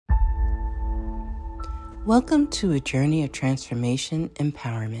Welcome to a journey of transformation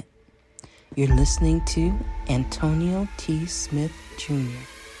empowerment. You're listening to Antonio T. Smith Jr.,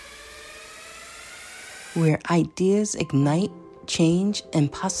 where ideas ignite, change,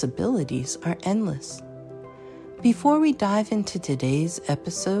 and possibilities are endless. Before we dive into today's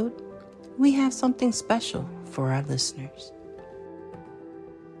episode, we have something special for our listeners.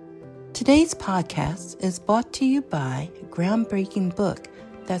 Today's podcast is brought to you by a groundbreaking book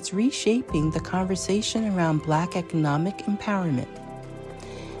that's reshaping the conversation around Black economic empowerment.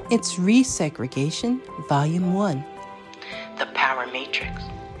 It's Resegregation, Volume 1, The Power Matrix,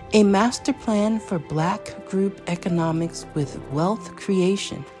 a master plan for Black group economics with wealth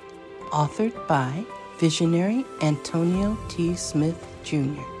creation, authored by visionary Antonio T. Smith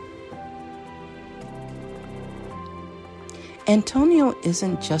Jr. Antonio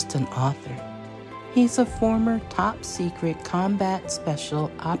isn't just an author. He's a former top-secret combat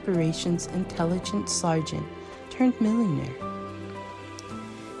special operations intelligence sergeant turned millionaire.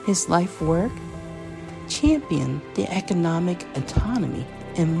 His life work championed the economic autonomy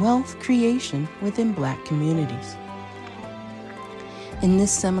and wealth creation within Black communities. In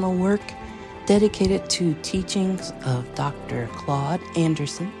this seminal work, dedicated to teachings of Dr. Claude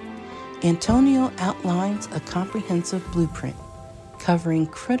Anderson, Antonio outlines a comprehensive blueprint covering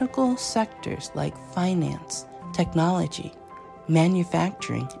critical sectors like finance, technology,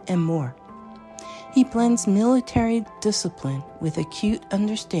 manufacturing, and more. He blends military discipline with acute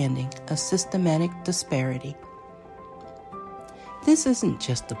understanding of systematic disparity. This isn't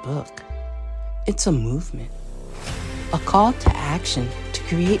just a book. It's a movement, a call to action to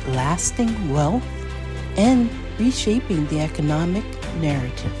create lasting wealth and reshaping the economic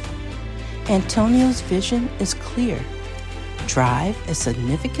narrative. Antonio's vision is clear. Drive a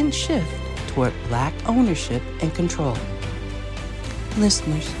significant shift toward Black ownership and control.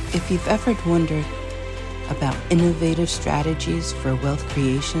 Listeners, if you've ever wondered about innovative strategies for wealth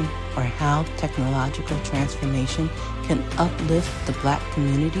creation or how technological transformation can uplift the Black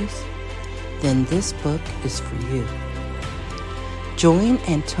communities, then this book is for you. Join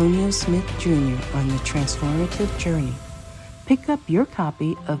Antonio Smith Jr. on the transformative journey. Pick up your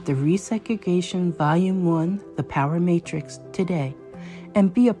copy of the Resegregation Volume 1, The Power Matrix, today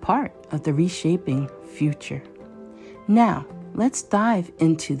and be a part of the reshaping future. Now, let's dive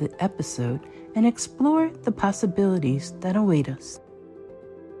into the episode and explore the possibilities that await us.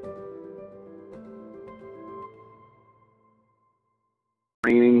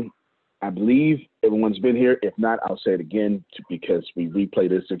 I believe everyone's been here. If not, I'll say it again because we replay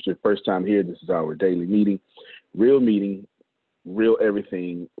this. If it's your first time here, this is our daily meeting, real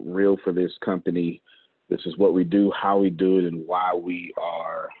everything, real for this company. This is what we do, how we do it, and why we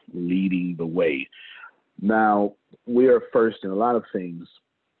are leading the way. Now, we are first in a lot of things.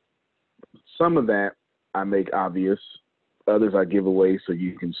 Some of that I make obvious. Others I give away so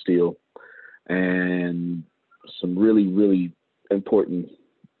you can steal. And some really, really important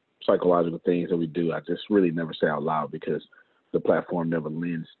psychological things that we do, I just really never say out loud because the platform never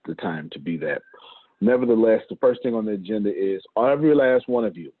lends the time to be that. Nevertheless, the first thing on the agenda is every last one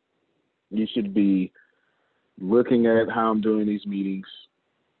of you. You should be looking at how I'm doing these meetings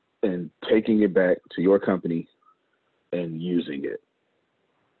and taking it back to your company and using it.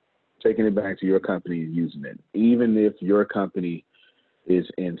 Taking it back to your company and using it, even if your company is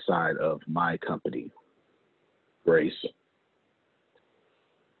inside of my company. Grace.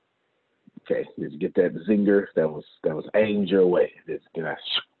 Okay, did you get that zinger? That was aimed your way. Did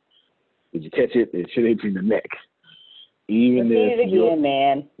you catch it? It should hit you in the neck. Even Repeat if it again,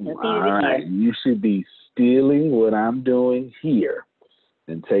 man. Repeat all it right, again. you should be stealing what I'm doing here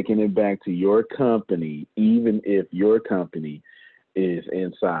and taking it back to your company, even if your company is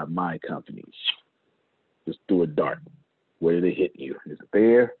inside my company. Just do a dart. Where did it hit you? Is it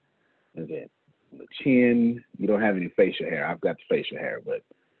there? Is it on the chin? You don't have any facial hair. I've got the facial hair, but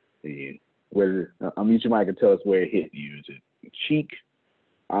I'll mute your mic and tell us where it hit you. Is it cheek,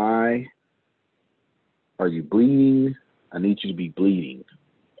 eye? Are you bleeding? I need you to be bleeding.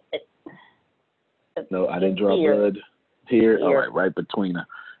 No, I didn't draw blood. Here? All right between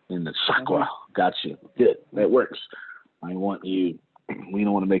in the chakra. Mm-hmm. Got you. Good. That works. We don't want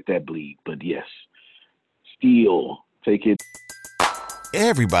to make that bleed, but yes. Steal. Take it.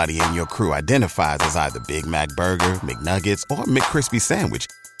 Everybody in your crew identifies as either Big Mac Burger, McNuggets, or McCrispy Sandwich.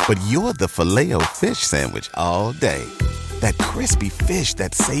 But you're the Filet-O-Fish Sandwich all day. That crispy fish,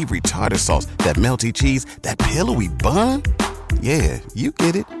 that savory tartar sauce, that melty cheese, that pillowy bun. Yeah, you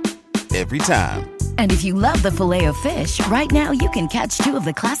get it. Every time. And if you love the Filet-O-Fish, right now you can catch two of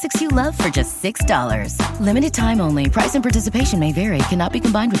the classics you love for just $6. Limited time only. Price and participation may vary. Cannot be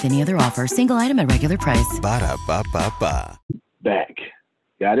combined with any other offer. Single item at regular price. Ba-da-ba-ba-ba. Back.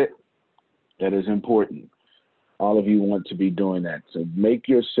 Got it? That is important. All of you want to be doing that. So make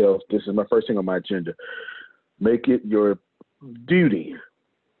yourself, this is my first thing on my agenda, make it your duty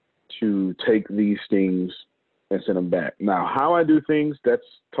to take these things and send them back. Now, how I do things, that's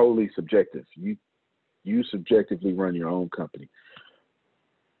totally subjective. You subjectively run your own company.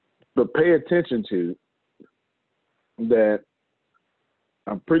 But pay attention to that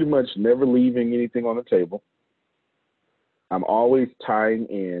I'm pretty much never leaving anything on the table. I'm always tying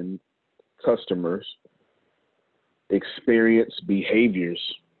in customers' experience, behaviors,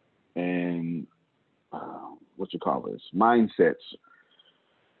 and mindsets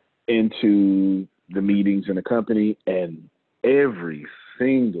into the meetings in the company. And every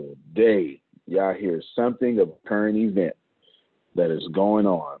single day, y'all hear something of a current event that is going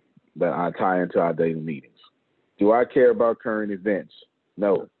on that I tie into our daily meetings. Do I care about current events?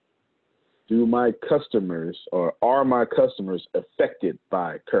 No. Do my customers, or are my customers affected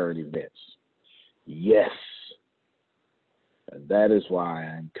by current events? Yes. And that is why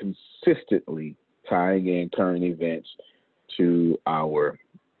I'm consistently tying in current events to our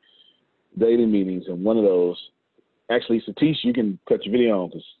daily meetings. And one of those, actually, Satish, you can cut your video on,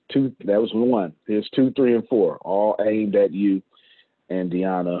 because that was one. Here's 2, 3, and 4, all aimed at you and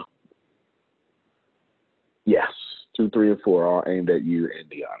Deanna. Yes, 2, 3, and 4, all aimed at you and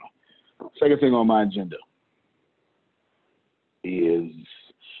Deanna. Second thing on my agenda is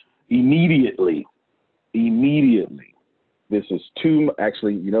immediately. This is too,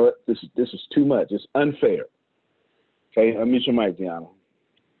 actually, you know what? This is too much. It's unfair. Okay, unmute your mic, Deanna.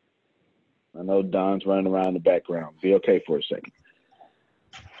 I know Don's running around in the background. Be okay for a second.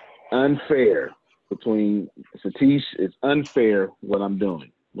 Unfair between Satish, it's unfair what I'm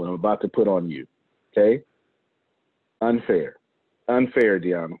doing, what I'm about to put on you. Okay? Unfair. Unfair,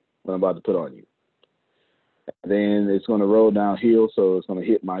 Deanna, what I'm about to put on you. Then it's going to roll downhill, so it's going to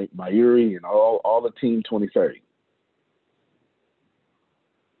hit my Yuri and all the Team 2030.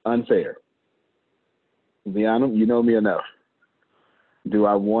 Unfair. Deanna, you know me enough. Do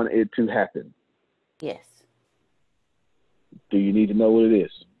I want it to happen? Yes. Do you need to know what it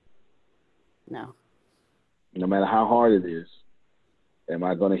is? No. No matter how hard it is, am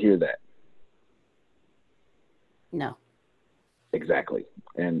I going to hear that? No. Exactly.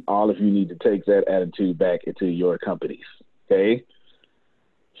 And all of you need to take that attitude back into your companies. Okay?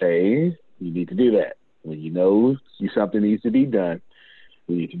 Okay? You need to do that. When you know something needs to be done,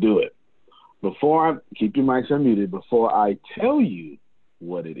 you need to do it. Keep your mics unmuted. Before I tell you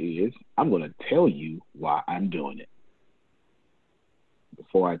what it is, I'm going to tell you why I'm doing it.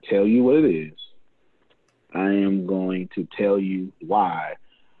 Before I tell you what it is, I am going to tell you why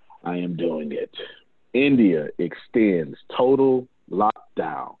I am doing it. India extends total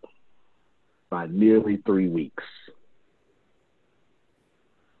lockdown by nearly 3 weeks.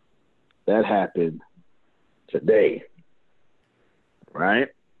 That happened today, right?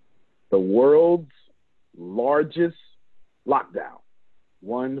 The world's largest lockdown,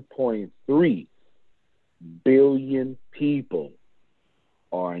 1.3 billion people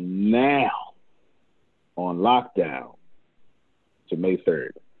are now on lockdown to May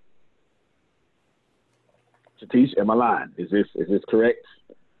 3rd. Satish, am I lying? Is this correct?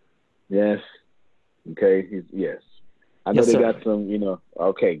 Yes. Okay. Yes. I know yes, they sir. Got some,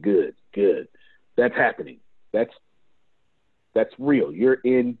 okay, good. That's happening. That's real. You're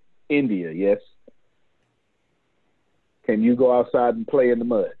in India, yes? Can you go outside and play in the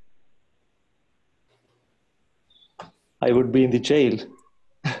mud? I would be in the jail.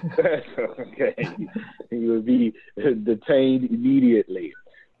 Okay. You would be detained immediately.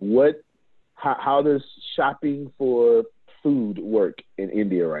 How does shopping for food work in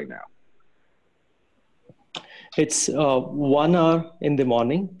India right now? It's 1 hour in the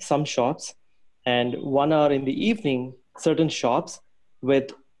morning, some shops, and 1 hour in the evening, certain shops,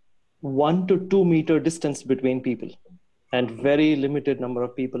 with 1 to 2 meter distance between people and very limited number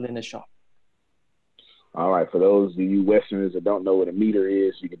of people in a shop. All right. For those of you Westerners that don't know what a meter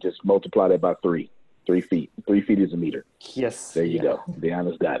is, you can just multiply that by 3 feet. 3 feet is a meter. Yes. There you go.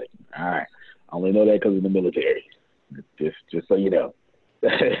 Deanna's got it. All right. I only know that because of the military. Just so you know.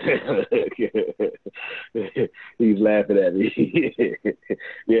 He's laughing at me.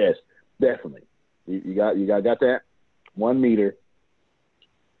 Yes, definitely. You got that? 1 meter.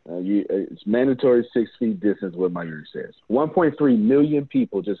 It's mandatory 6 feet distance, what my Yuri says. 1.3 million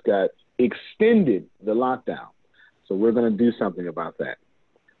people just got extended the lockdown. So we're going to do something about that.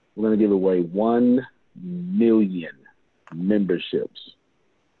 We're going to give away 1 million memberships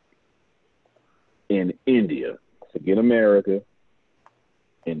in India. Forget America,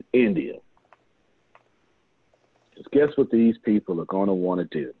 in India. Because guess what these people are going to want to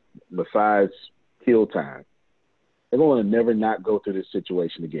do besides kill time? They're going to never not go through this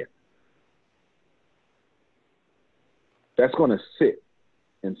situation again. That's going to sit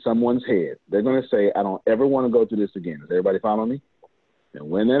in someone's head. They're going to say, I don't ever want to go through this again. Does everybody follow me? And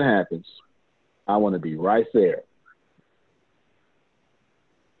when that happens, I want to be right there.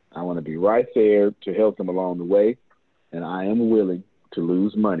 I want to be right there to help them along the way, and I am willing to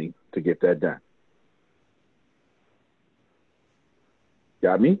lose money to get that done.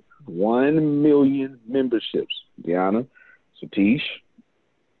 Got me? 1 million memberships. Deanna, Satish,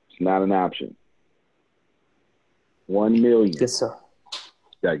 it's not an option. 1 million. Yes, sir.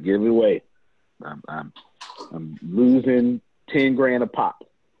 Got to give it away. I'm losing 10 grand a pop.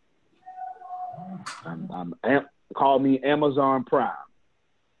 Call me Amazon Prime.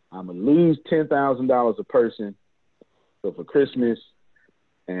 I'm going to lose $10,000 a person. So for Christmas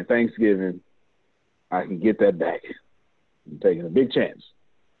and Thanksgiving, I can get that back. I'm taking a big chance.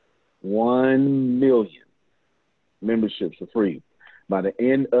 1 million memberships for free. By the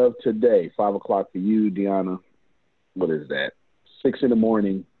end of today, 5 o'clock for you, Deanna, what is that? 6 in the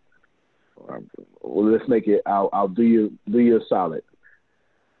morning. Well, let's make it, I'll do you a solid.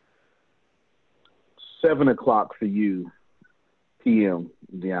 7 o'clock for you, PM,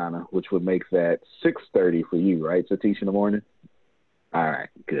 Deanna, which would make that 6:30 for you, right, Satish, in the morning? All right,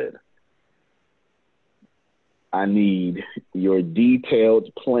 good. I need your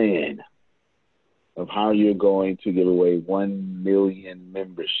detailed plan of how you're going to give away 1 million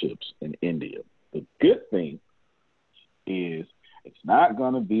memberships in India. The good thing is it's not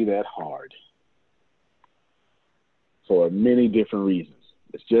going to be that hard for many different reasons.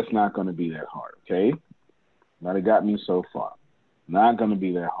 It's just not going to be that hard, okay? Might have got me so far. Not going to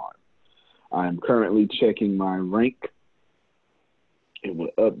be that hard. I'm currently checking my rank. It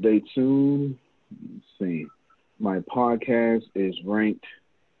will update soon. Let's see. My podcast is ranked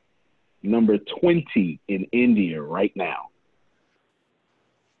number 20 in India right now.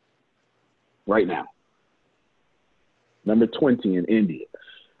 Right now. Number 20 in India.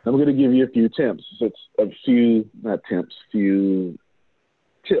 I'm going to give you a few tips. Few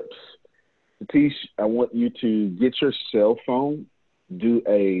tips. Satish, I want you to get your cell phone, do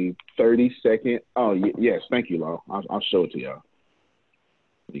a 30-second. Oh, yes. Thank you, Law. I'll show it to y'all.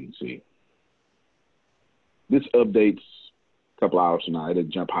 You can see. This updates a couple hours from now. It'll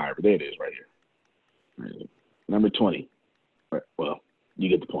jump higher, but there it is right here. Number 20. Well, you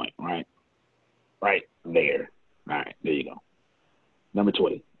get the point, right? Right there. All right, there you go. Number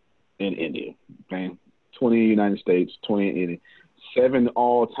 20 in India. Okay? 20 in the United States, 20 in India. 7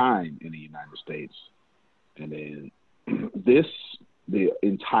 all time in the United States. And then the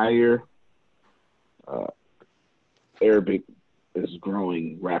entire Arabic is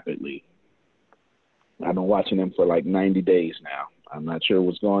growing rapidly. I've been watching them for like 90 days now. I'm not sure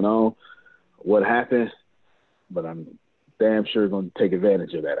what's going on, what happened, but I'm damn sure going to take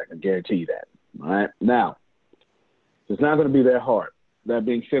advantage of that. I can guarantee you that. All right. Now, it's not going to be that hard. That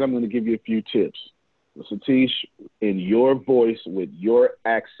being said, I'm going to give you a few tips. Satish, in your voice with your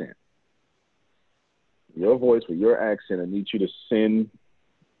accent, I need you to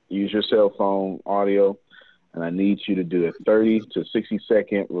use your cell phone audio, and I need you to do a 30 to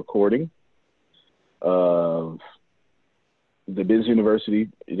 60-second recording of the Biz University.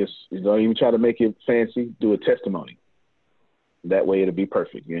 You don't even try to make it fancy. Do a testimony. That way it'll be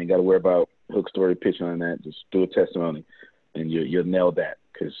perfect. You ain't got to worry about hook story pitching on that. Just do a testimony, and you'll nail that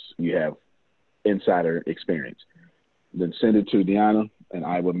because you have insider experience. Then send it to Deanna, and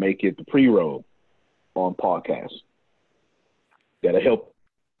I will make it the pre-roll on podcast. That'll help.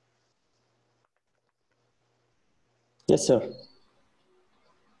 Yes, sir.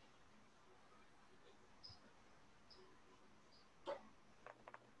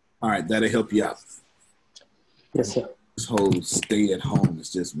 All right, that'll help you out. Yes, sir. This whole stay at home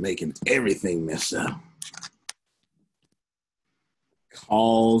is just making everything mess up.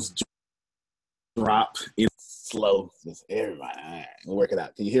 Calls drop. It's slow. Just everybody. All right, we'll work it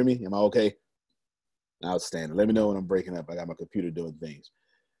out. Can you hear me? Am I okay? Outstanding. Let me know when I'm breaking up. I got my computer doing things.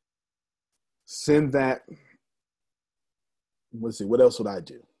 Send that. Let's see. What else would I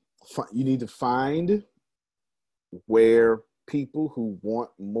do? You need to find where people who want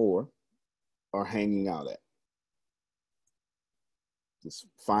more are hanging out at. Just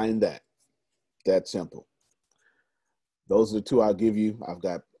find that. That simple. Those are the two I'll give you. I've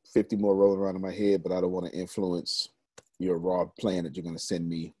got 50 more rolling around in my head, but I don't want to influence your raw plan that you're going to send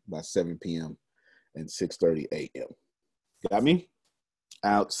me by 7 p.m. and 6:30 a.m. Got me?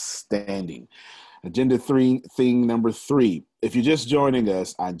 Outstanding. Agenda thing number 3. If you're just joining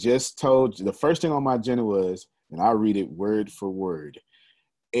us, I just told you the first thing on my agenda was, and I'll read it word for word.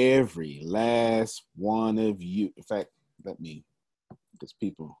 Every last one of you. In fact, let me, because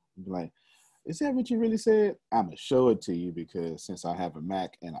people be like, is that what you really said? I'm going to show it to you because since I have a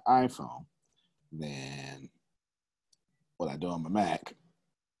Mac and an iPhone, then what I do on my Mac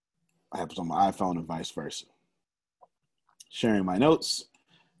happens on my iPhone and vice versa. Sharing my notes.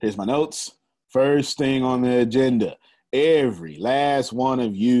 Here's my notes. First thing on the agenda. Every last one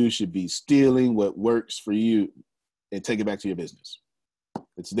of you should be stealing what works for you and take it back to your business.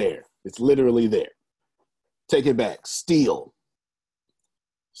 It's there. It's literally there. Take it back. Steal.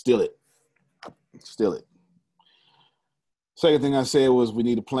 Steal it. Steal it. Second thing I said was we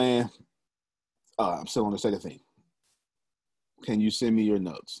need a plan. I'm still on the second thing. Can you send me your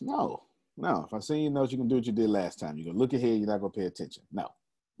notes? No. If I send you notes, you can do what you did last time. You're going to look ahead. You're not going to pay attention. No.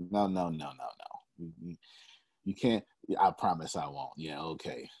 You can't. I promise I won't. Yeah,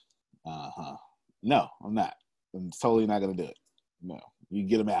 okay. No, I'm not. I'm totally not going to do it. No. You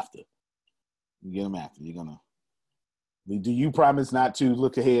get them after. You're going to. Do you promise not to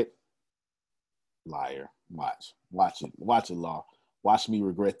look ahead? Liar. Watch it, Law. Watch me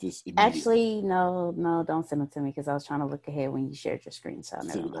regret this immediately. Actually, no, don't send them to me because I was trying to look ahead when you shared your screen. So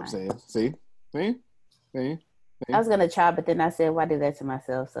never mind. See what I'm saying? See? I was gonna try, but then I said, "Why do that to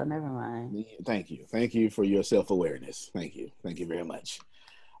myself?" So never mind. Thank you for your self-awareness. Thank you very much.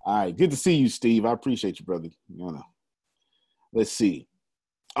 All right, good to see you, Steve. I appreciate you, brother. Let's see.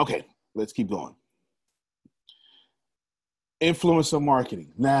 Okay, let's keep going. Influencer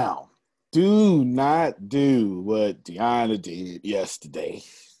marketing. Now, do not do what Deanna did yesterday.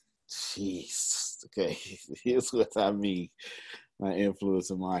 Jeez. Okay, here's what I mean by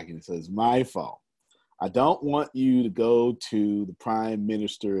influencer marketing. So it's my fault. I don't want you to go to the Prime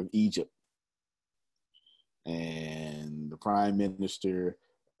Minister of Egypt and the Prime Minister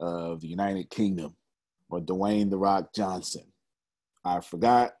of the United Kingdom or Dwayne "The Rock" Johnson. I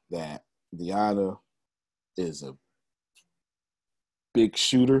forgot that Deanna is a big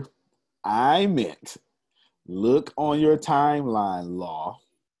shooter. I meant look on your timeline, Law.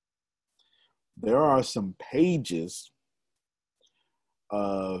 There are some pages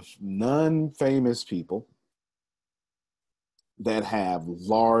of non-famous people that have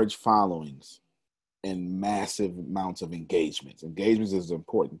large followings and massive amounts of engagements. Engagements is the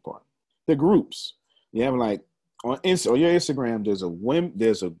important part. The groups. You have like on your Instagram, there's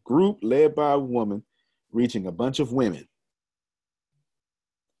a group led by a woman reaching a bunch of women.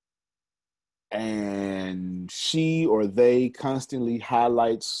 And she or they constantly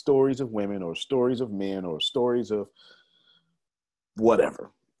highlight stories of women or stories of men or stories of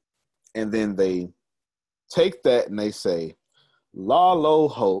whatever. And then they take that and they say, Lalo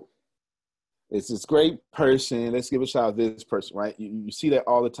Hope is this great person. Let's give a shout out to this person, right? You see that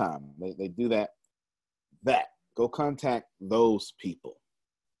all the time. They do that. Go contact those people.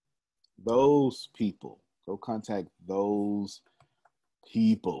 Go contact those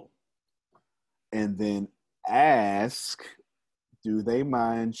people. And then ask, do they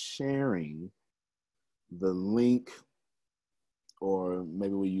mind sharing the link, or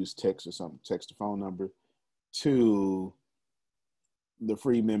maybe we use text or something, text a phone number, to the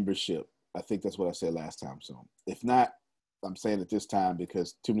free membership. I think that's what I said last time. So if not, I'm saying it this time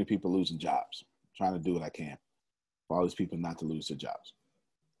because too many people losing jobs. I'm trying to do what I can for all these people not to lose their jobs.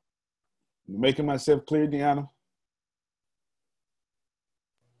 Making myself clear, Deanna?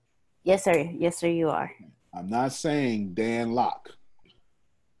 Yes, sir. Yes, sir, you are. I'm not saying Dan Locke.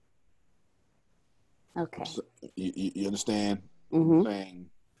 Okay. So, you understand? Mm-hmm. I'm saying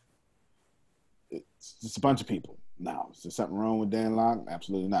it's just a bunch of people. Now, is there something wrong with Dan Locke?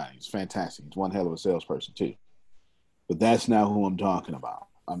 Absolutely not. He's fantastic. He's one hell of a salesperson too. But that's not who I'm talking about.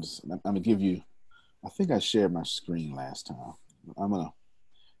 I'm gonna give you. I think I shared my screen last time.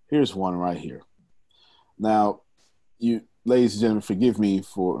 Here's one right here. Now, you, ladies and gentlemen, forgive me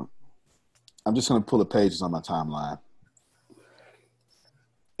for. I'm just gonna pull the pages on my timeline.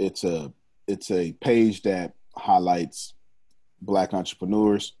 It's a page that highlights Black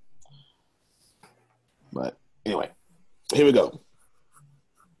entrepreneurs. But anyway, here we go.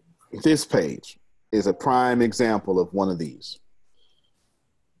 This page is a prime example of one of these.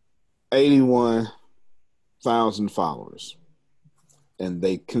 81,000 followers. And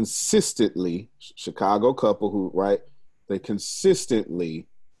they consistently, Chicago couple who, right, they consistently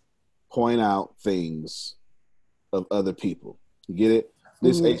point out things of other people. You get it?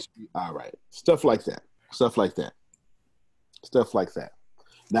 This Mm-hmm. all right. Stuff like that. Stuff like that.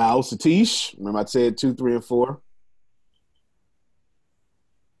 Now, Satish, remember I said 2, 3, and 4?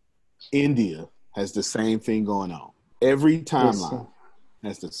 India has the same thing going on. Every timeline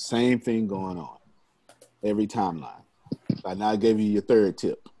has the same thing going on. Every timeline. I now gave you your third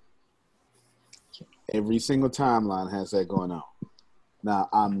tip. Every single timeline has that going on. Now,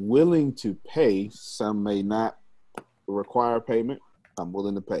 I'm willing to pay. Some may not require payment. I'm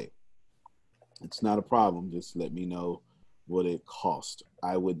willing to pay. It's not a problem. Just let me know what it costs.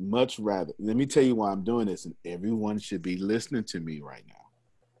 I would much rather, let me tell you why I'm doing this, and everyone should be listening to me right now.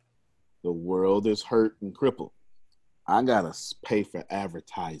 The world is hurt and crippled. I got to pay for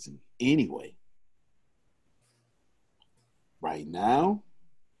advertising anyway. Right now,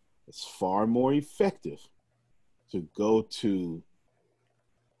 it's far more effective to go to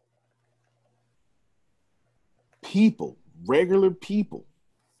people, regular people,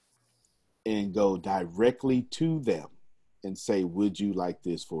 and go directly to them and say, would you like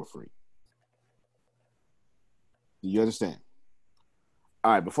this for free? Do you understand?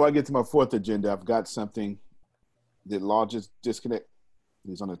 All right, before I get to my fourth agenda, I've got something. Did Law just disconnect?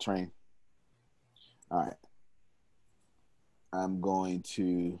 He's on the train. All right. I'm going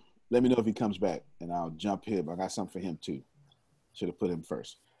to, let me know if he comes back, and I'll jump him. I got something for him, too. Should have put him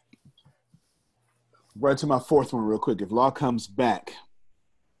first. Right to my fourth one real quick. If Law comes back,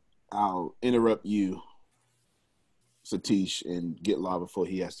 I'll interrupt you, Satish, and get Law before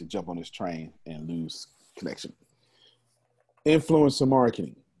he has to jump on his train and lose connection. Influencer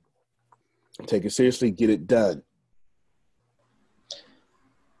marketing. Take it seriously. Get it done.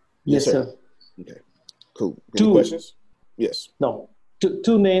 Yes, sir. Okay, cool. Any questions? Yes. No.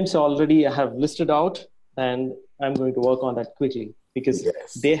 Two names already I have listed out, and I'm going to work on that quickly because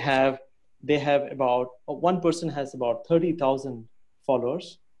they have about, one person has about 30,000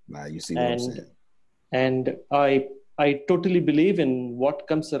 followers. Now you see what I'm saying. And I totally believe in what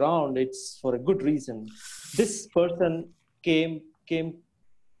comes around. It's for a good reason. This person I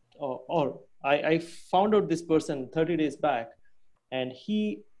found out this person 30 days back, and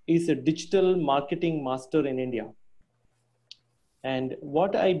he is a digital marketing master in India. And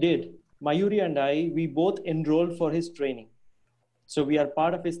what I did, Mayuri and we both enrolled for his training. So we are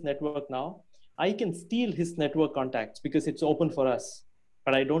part of his network now. I can steal his network contacts because it's open for us,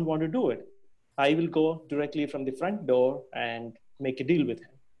 but I don't want to do it. I will go directly from the front door and make a deal with him.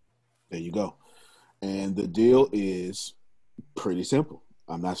 There you go. And the deal is pretty simple.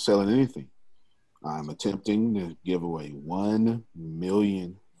 I'm not selling anything. I'm attempting to give away 1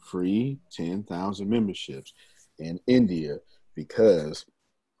 million free 10,000 memberships in India because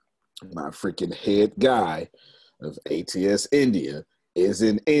my freaking head guy of ATS India is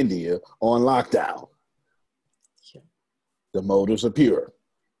in India on lockdown. Yeah. The motives are pure.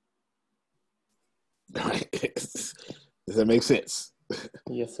 Does that make sense?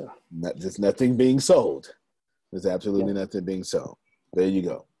 Yes, sir. There's nothing being sold. There's absolutely nothing being sold. There you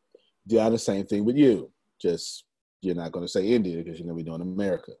go. Do the same thing with you. Just you're not going to say India because you're going to be doing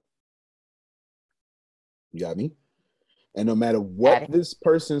America. You got me? And no matter what this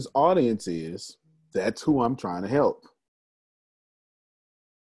person's audience is, that's who I'm trying to help.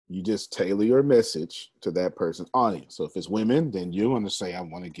 You just tailor your message to that person's audience. So if it's women, then you want to say, I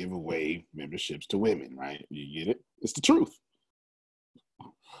want to give away memberships to women, right? You get it? It's the truth.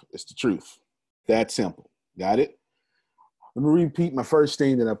 It's the truth. That simple. Got it? Let me repeat my first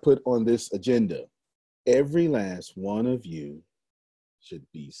thing that I put on this agenda. Every last one of you should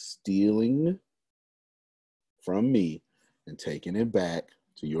be stealing from me and taking it back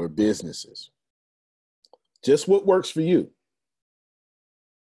to your businesses. Just what works for you.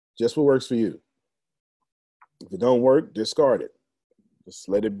 Just what works for you. If it don't work, discard it. Just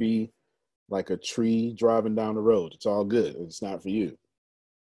let it be like a tree driving down the road. It's all good. It's not for you.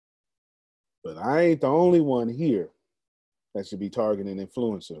 But I ain't the only one here that should be targeting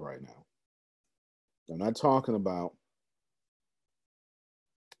influencers right now. I'm not talking about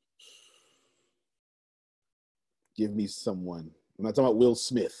give me someone. I'm not talking about Will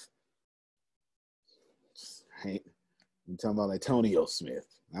Smith. I'm talking about Antonio Smith,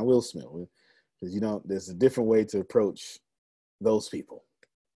 not Will Smith. Because there's a different way to approach those people.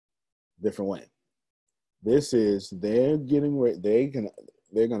 Different way. This is they're going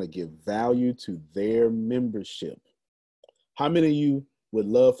to give value to their membership. How many of you would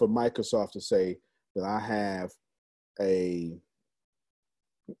love for Microsoft to say that I have a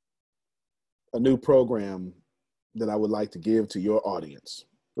new program that I would like to give to your audience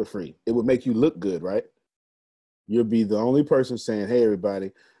for free? It would make you look good, right? You'll be the only person saying, hey,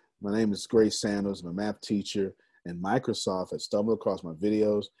 everybody, my name is Grace Sanders. I'm a math teacher, and Microsoft has stumbled across my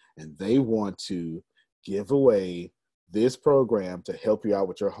videos, and they want to give away this program to help you out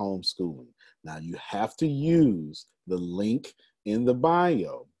with your homeschooling. Now you have to use the link in the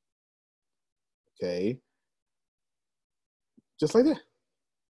bio. Okay. Just like that.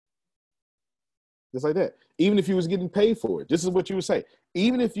 Just like that. Even if you was getting paid for it, this is what you would say.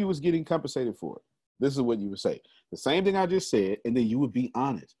 Even if you was getting compensated for it, this is what you would say. The same thing I just said, and then you would be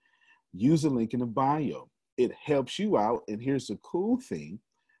honest. Use the link in the bio. It helps you out. And here's the cool thing.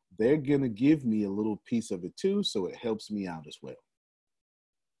 They're going to give me a little piece of it too, so it helps me out as well.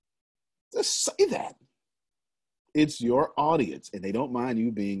 Just say that. It's your audience, and they don't mind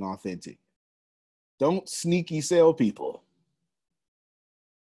you being authentic. Don't sneaky sell people.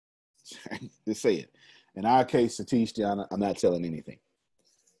 Just say it. In our case, Satish, Gianna, I'm not selling anything.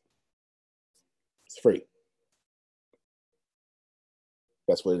 It's free.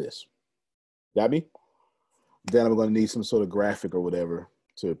 That's what it is. Got me? Then I'm going to need some sort of graphic or whatever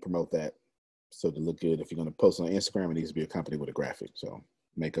to promote that, so to look good. If you're going to post on Instagram, it needs to be accompanied with a graphic. So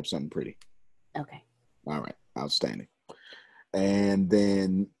make up something pretty. Okay. All right. Outstanding. And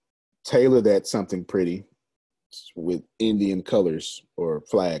then tailor that something pretty with Indian colors or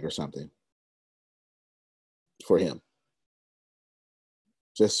flag or something for him.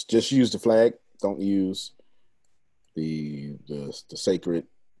 Just use the flag. Don't use the sacred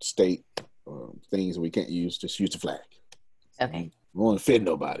state things we can't use. Just use the flag. Okay. I don't want to offend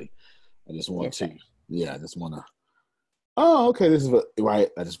nobody. I just want Yes, to. Yeah, I just want to. Oh, okay. This is what right.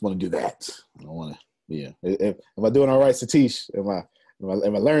 I just want to do that. I don't want to. Yeah. Am I doing all right, Satish? Am I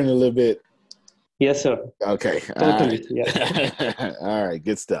learning a little bit? Yes, sir. Okay. Totally. All right. Yeah. All right.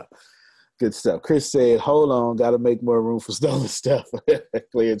 Good stuff. Good stuff. Chris said, hold on. Got to make more room for stolen stuff.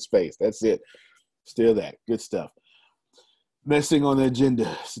 Cleared space. That's it. Still that. Good stuff. Next thing on the agenda,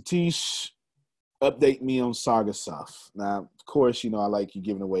 Satish, update me on SagaSoft. Now, of course, I like you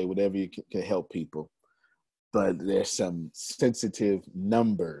giving away whatever you can help people. But there's some sensitive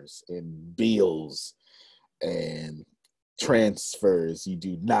numbers and bills and transfers you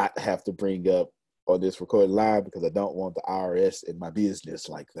do not have to bring up on this recorded live, because I don't want the IRS in my business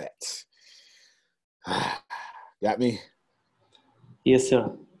like that. Got me? Yes,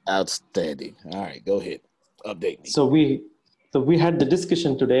 sir. Outstanding. All right, go ahead. Update me. So we had the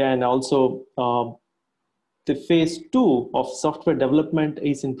discussion today, and also the phase 2 of software development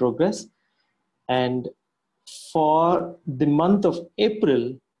is in progress. And for the month of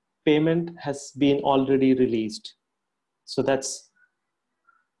April, payment has been already released. So that's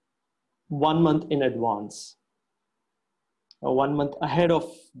 1 month in advance, or 1 month ahead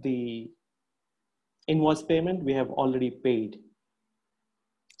of the invoice payment, we have already paid.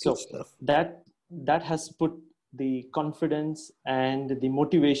 So that has put the confidence and the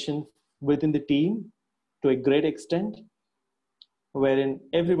motivation within the team to a great extent, wherein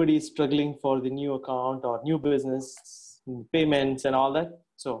everybody is struggling for the new account or new business payments and all that.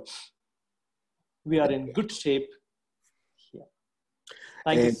 So we are in good shape. Yeah.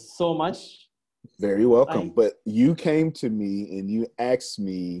 Thank you so much. Very welcome. But you came to me and you asked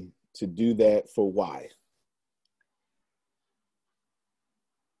me to do that for why?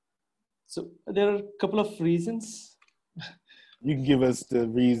 So there are a couple of reasons. You can give us the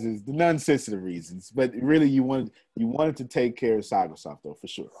reasons, the non-sensitive reasons, but really you wanted to take care of SagaSoft though, for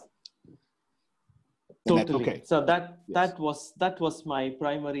sure. Totally. Okay. So that was my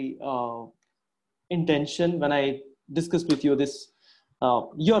primary intention when I discussed with you this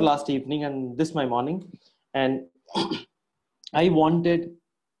your last evening and this my morning, and I wanted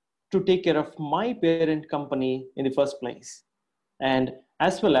to take care of my parent company in the first place, and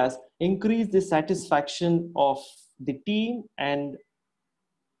as well as increase the satisfaction of the team and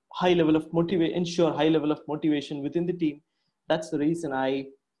ensure high level of motivation within the team. That's the reason I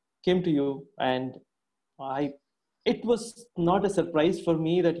came to you, and it was not a surprise for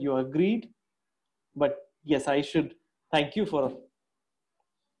me that you agreed, but yes, I should thank you for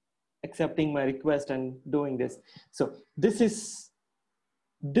accepting my request and doing this. So this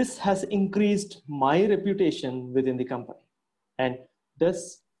has increased my reputation within the company, and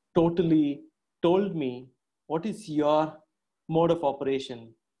this totally told me what is your mode of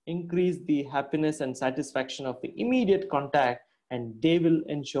operation. Increase the happiness and satisfaction of the immediate contact, and they will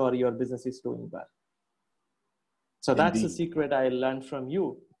ensure your business is doing well. So Indeed. That's the secret I learned from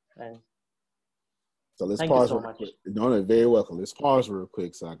you. And so let's thank pause you so real much. Quick. No, very welcome. Let's pause real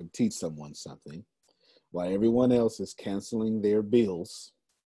quick so I can teach someone something. While everyone else is canceling their bills,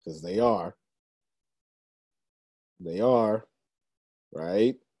 because they are,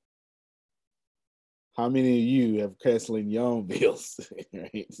 right? How many of you have canceling your own bills?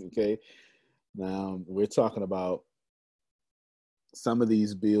 Right? Okay. Now we're talking about some of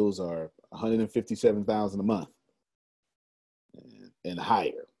these bills are $157,000 a month. and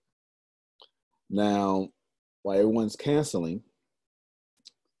higher. Now, while everyone's canceling,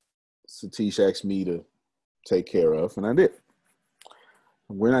 Satish asked me to take care of, and I did.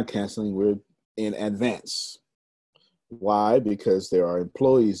 We're not canceling, we're in advance. Why? Because there are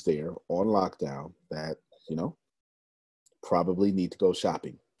employees there on lockdown that, probably need to go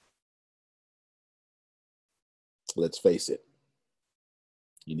shopping. Let's face it.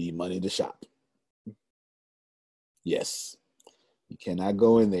 You need money to shop. Yes. You cannot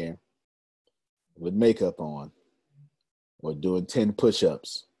go in there with makeup on or doing 10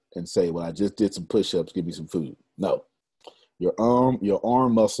 push-ups and say, well, I just did some push-ups, give me some food. No. Your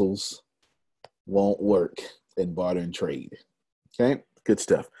arm muscles won't work in barter and trade. Okay? Good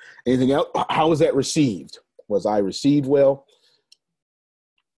stuff. Anything else? How was that received? Was I received well?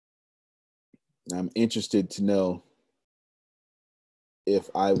 I'm interested to know if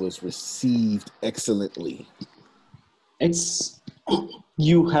I was received excellently.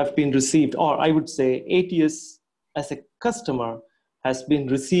 You have been received, or I would say ATS as a customer has been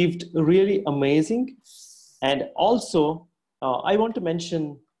received really amazing. And also, I want to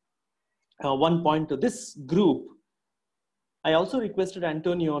mention one point to this group. I also requested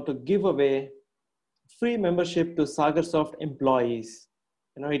Antonio to give away free membership to SagarSoft employees.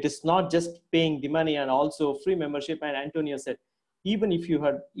 It is not just paying the money and also free membership. And Antonio said, even if you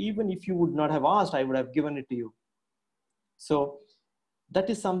would not have asked, I would have given it to you. So that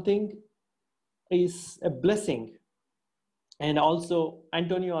is a blessing. And also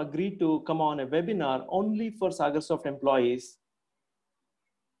Antonio agreed to come on a webinar only for SagarSoft employees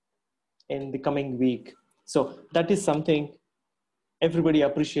in the coming week. So that is something everybody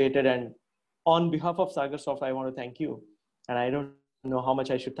appreciated. And on behalf of SagarSoft, I want to thank you. And I don't know how much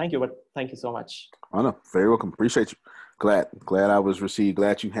I should thank you, but thank you so much. Oh, no, very welcome. Appreciate you. Glad I was received.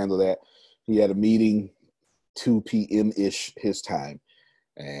 Glad you handled that. He had a meeting 2 p.m.-ish his time,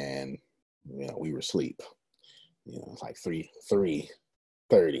 and we were asleep. It's like 3:30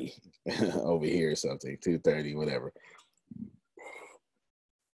 over here or something, 2:30, whatever.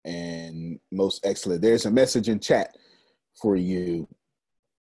 And most excellent. There's a message in chat for you,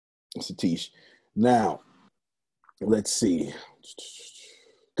 Satish. Now, let's see.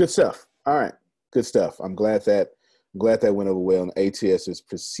 Good stuff. All right, good stuff. I'm glad that went over well, and ATS is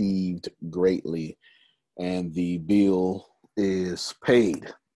perceived greatly, and the bill is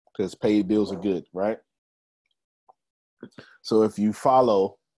paid, because paid bills are good, right? So if you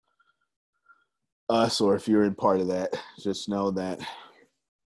follow us, or if you're in part of that, just know that,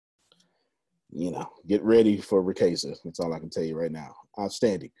 get ready for Ricasa. That's all I can tell you right now.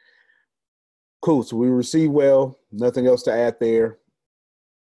 Outstanding. Cool. So we received well. Nothing else to add there.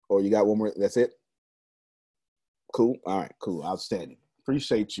 Or you got one more? That's it? Cool. All right. Cool. Outstanding.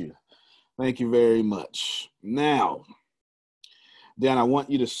 Appreciate you. Thank you very much. Now, Dan, I want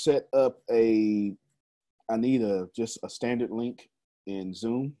you to set up I need just a standard link in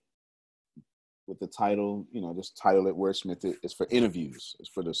Zoom with the title, just title it Wordsmith it. It's for interviews. It's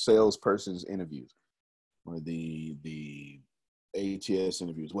for the salesperson's interviews or the ATS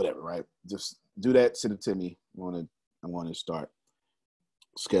interviews, whatever, right? Just do that, send it to me. I want to start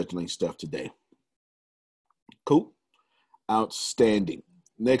scheduling stuff today. Cool. Outstanding.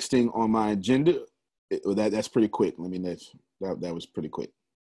 Next thing on my agenda, that's pretty quick. That was pretty quick.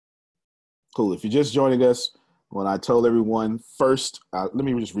 Cool. If you're just joining us, when I told everyone first, let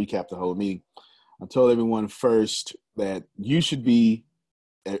me just recap the whole meeting. I told everyone first that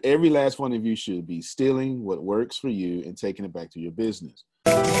every last one of you should be stealing what works for you and taking it back to your business.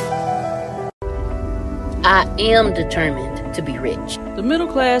 I am determined to be rich. The middle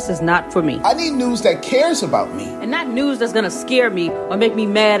class is not for me. I need news that cares about me. And not news that's going to scare me or make me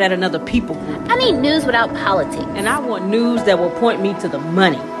mad at another people group. I need news without politics. And I want news that will point me to the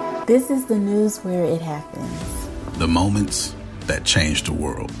money. This is the news where it happens. The moments that change the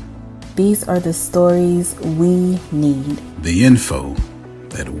world. These are the stories we need. The info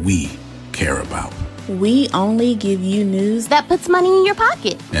that we care about. We only give you news that puts money in your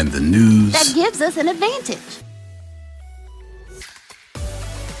pocket. And the news that gives us an advantage.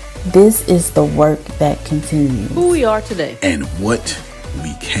 This is the work that continues. Who we are today. And what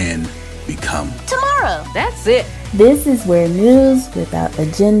we can become tomorrow. That's it. This is where news without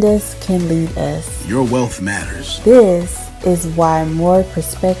agendas can lead us. Your wealth matters. This is why more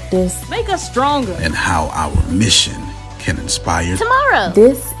perspectives make us stronger. And how our mission can inspire tomorrow.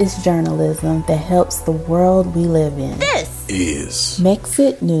 This is journalism that helps the world we live in. This is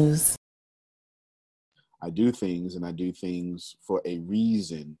Mexit News. I do things, and I do things for a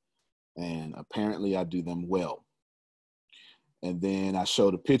reason, and apparently I do them well. And then I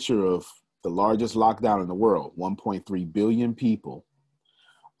showed a picture of the largest lockdown in the world, 1.3 billion people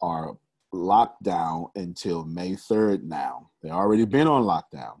are locked down until May 3rd now. They've already been on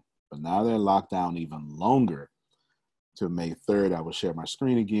lockdown, but now they're locked down even longer to May 3rd. I will share my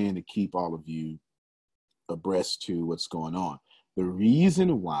screen again to keep all of you abreast to what's going on. The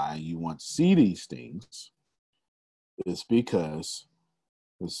reason why you want to see these things is because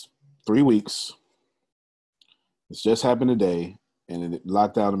it's 3 weeks. It's just happened today, and it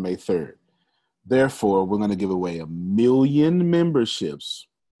locked down on May 3rd. Therefore, we're going to give away 1 million memberships,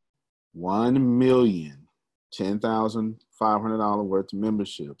 1 million, $10,500 worth of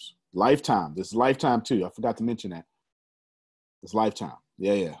memberships. Lifetime. This is lifetime too. I forgot to mention that. It's lifetime.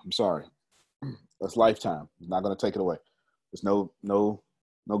 Yeah. I'm sorry. That's lifetime. I'm not going to take it away. There's no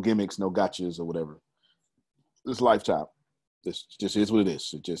gimmicks, no gotchas or whatever. It's lifetime. This just is what it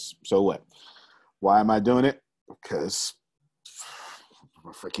is. It just, so what? Why am I doing it? Because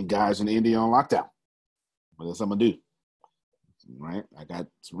we're freaking guys in India on lockdown. What else I'm going to do? Right? I got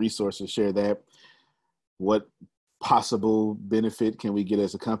some resources to share that. What possible benefit can we get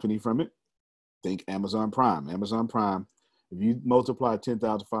as a company from it? Think Amazon Prime. Amazon Prime, if you multiply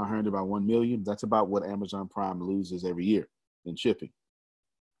 10,500 by 1 million, that's about what Amazon Prime loses every year in shipping.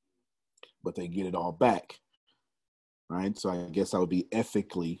 But they get it all back. Right? So I guess I would be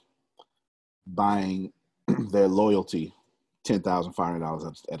ethically buying their loyalty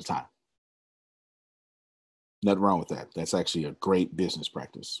 $10,500 at a time. Nothing wrong with that. That's actually a great business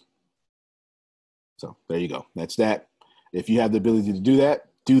practice. So there you go. That's that. If you have the ability to do that,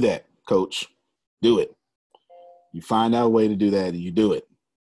 coach. Do it. You find out a way to do that and you do it.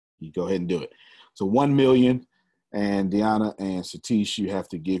 You go ahead and do it. So 1 million, and Deanna and Satish, you have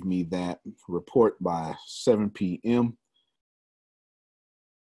to give me that report by 7 p.m.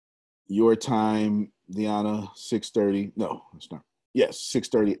 Your time, Deanna, 6:30. No, it's not. Yes,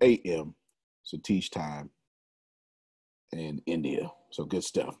 6:30 a.m. Satish time in India. So good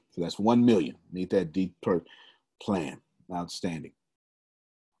stuff. So that's 1 million. Need that deep plan. Outstanding.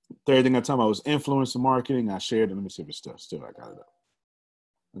 Third thing I talked about was influencer marketing. I shared it. Let me see if it's still I got it up.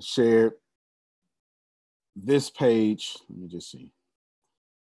 I shared this page. Let me just see.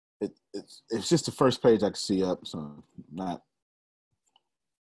 It's just the first page I can see up. So not.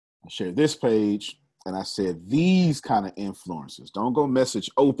 I shared this page and I said, these kind of influencers, don't go message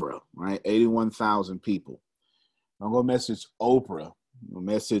Oprah, right? 81,000 people. Don't go message Oprah.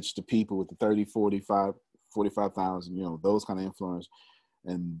 Message the people with the 30, 45,000, those kind of influencers,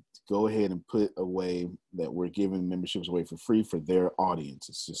 and go ahead and put away that we're giving memberships away for free for their audience.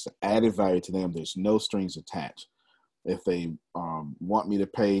 It's just added value to them. There's no strings attached. If they want me to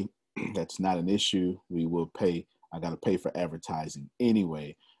pay, that's not an issue. We will pay. I got to pay for advertising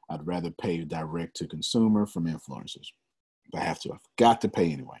anyway. I'd rather pay direct to consumer from influencers. If I have to, I've got to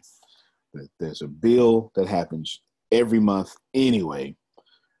pay anyway. But there's a bill that happens every month anyway,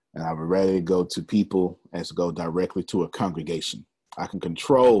 and I would rather go to people as go directly to a congregation. I can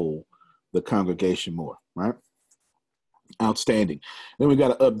control the congregation more, right? Outstanding. Then we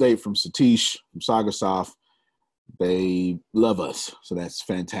got an update from Satish from Sagasoft. They love us, so that's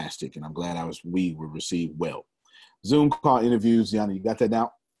fantastic, and I'm glad we were received well. Zoom call interviews, Yana, you got that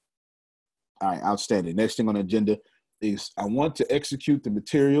now? All right, outstanding. Next thing on the agenda is I want to execute the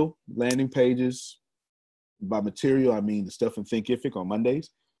material landing pages. By material, I mean the stuff in Thinkific on Mondays.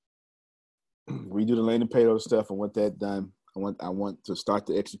 We do the landing page stuff. I want that done. I want to start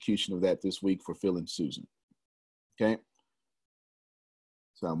the execution of that this week for Phil and Susan. Okay.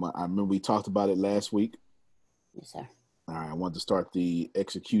 So I remember we talked about it last week. Yes, sir. All right. I want to start the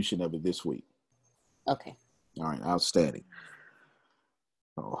execution of it this week. Okay. All right. Outstanding.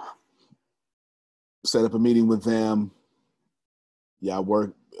 Oh. Set up a meeting with them. Yeah,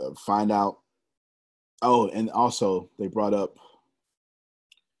 work, find out. Oh, and also they brought up,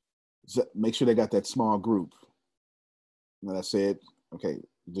 make sure they got that small group. And I said, okay,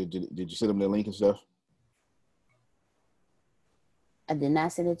 did you send them the link and stuff? I did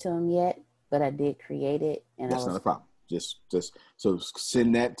not send it to him yet, but I did create it. And that's not a problem. Just so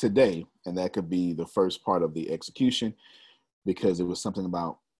send that today, and that could be the first part of the execution, because it was something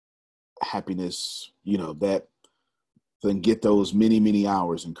about happiness, that then get those many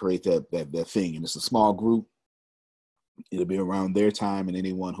hours and create that thing. And it's a small group. It'll be around their time, and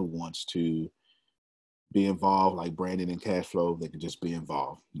anyone who wants to be involved, like Brandon and Cashflow, they can just be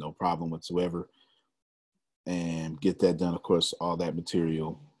involved. No problem whatsoever. And get that done. Of course, all that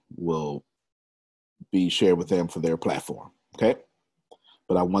material will be shared with them for their platform. Okay.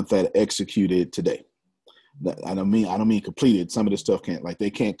 But I want that executed today. I don't mean completed. Some of this stuff they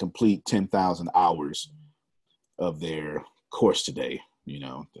can't complete 10,000 hours of their course today.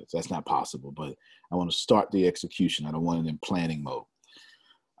 That's not possible, but I want to start the execution. I don't want it in planning mode.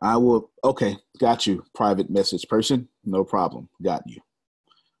 I will. Okay, got you. Private message person, no problem. Got you.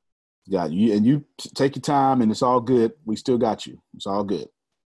 Got you. And you take your time, and it's all good. We still got you. It's all good.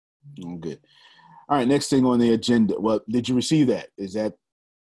 All good. All right. Next thing on the agenda. Well, did you receive that? Is that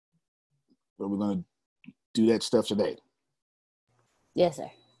what we're going to do that stuff today? Yes, sir.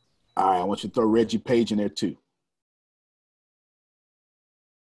 All right. I want you to throw Reggie Page in there too.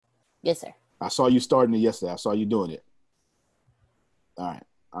 Yes, sir. I saw you starting it yesterday. I saw you doing it. All right.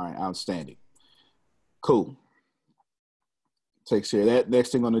 All right. Outstanding. Cool. Takes care of that. Next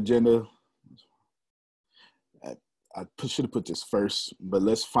thing on the agenda. I should have put this first, but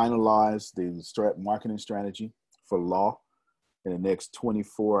let's finalize the marketing strategy for Law in the next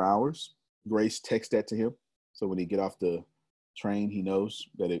 24 hours. Grace, text that to him. So when he get off the train, he knows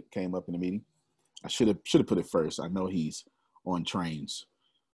that it came up in the meeting. I should have put it first. I know he's on trains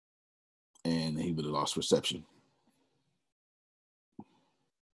and he would have lost reception.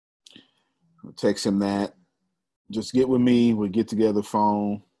 I'll text him that. Just get with me. We'll get together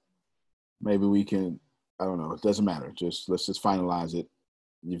phone. Maybe we can, I don't know. It doesn't matter. Let's just finalize it.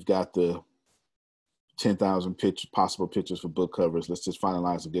 You've got the 10,000 possible pictures for book covers. Let's just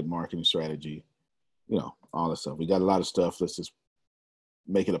finalize a good marketing strategy. You know, all that stuff. We got a lot of stuff. Let's just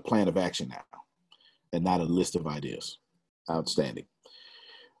make it a plan of action now and not a list of ideas. Outstanding.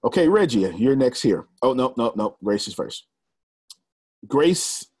 Okay, Reggie, you're next here. Oh, no. Grace is first.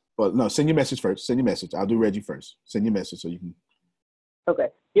 Grace, well, no, send your message first. Send your message. I'll do Reggie first. Send your message so you can. Okay.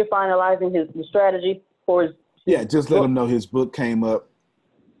 You're finalizing the strategy for his Yeah, just let him know his book came up.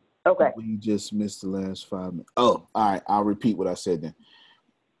 Okay. We just missed the last 5 minutes. Oh, all right. I'll repeat what I said then.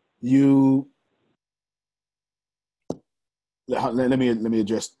 Let me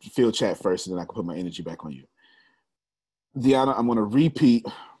address field chat first, and then I can put my energy back on you. Deanna, I'm going to repeat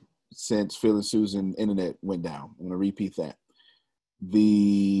since Phil and Susan internet went down. I'm going to repeat that.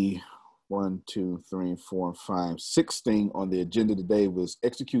 The 1, 2, 3, 4, 5, 6 thing on the agenda today was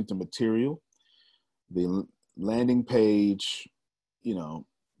execute the material, the landing page, you know,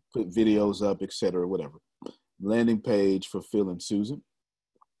 put videos up, etc., whatever. Landing page for Phil and Susan.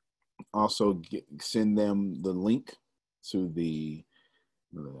 Also send them the link to the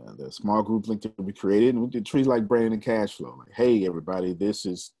small group link that we created, and we did treat like branding and cash flow. Like, hey, everybody, this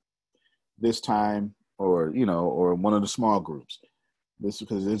is this time, or or one of the small groups. This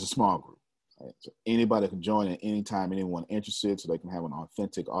because it's a small group. Right? So anybody can join at any time, anyone interested, so they can have an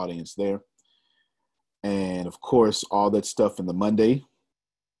authentic audience there. And of course, all that stuff in the Monday.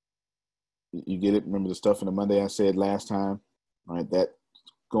 You get it? Remember the stuff in the Monday I said last time? All right, that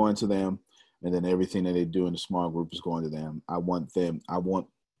going to them, and then everything that they do in the small group is going to them. I want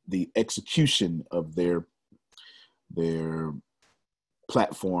the execution of their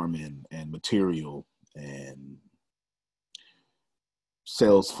platform and material and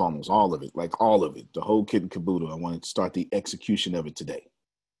sales funnels, all of it, the whole kit and caboodle. I want to start the execution of it today.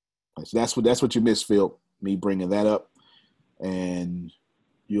 Right, so that's what you missed, Phil, me bringing that up. And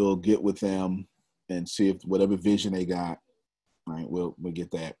you'll get with them and see if whatever vision they got, right, we'll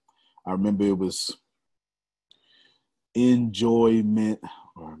get that. I remember it was enjoyment,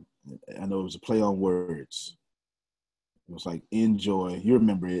 or I know it was a play on words. It was like enjoy. You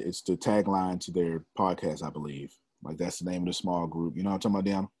remember it. It's the tagline to their podcast, I believe. Like that's the name of the small group. You know what I'm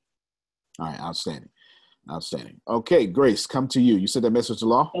talking about, Deanna? All right, outstanding. Okay, Grace, come to you. You sent that message to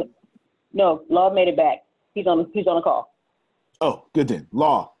Law? No, Law made it back. He's on a call. Oh, good then.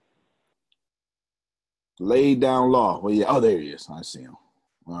 Law. Laid down Law. Well, yeah. Oh, there he is. I see him.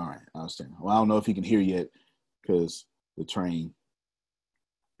 All right, outstanding. Well, I don't know if he can hear yet because the train.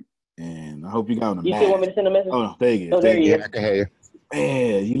 And I hope you got on the You still want me to send a message? Oh, no, there you go. Oh, there you go. I can hear you.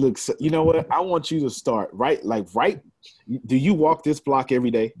 Man, you look so, you know what? I want you to start right. Do you walk this block every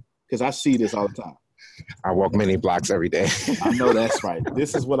day? Because I see this all the time. I walk many blocks every day. I know that's right.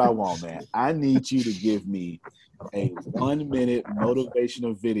 This is what I want, man. I need you to give me a 1-minute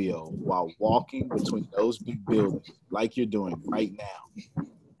motivational video while walking between those big buildings, like you're doing right now,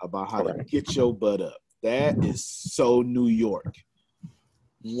 about how to get your butt up. That is so New York.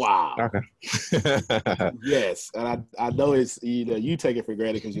 Wow. Okay. Yes, and I know it's you take it for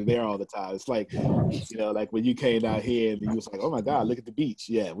granted because you're there all the time. It's like like when you came down here and you was like, oh my God, look at the beach.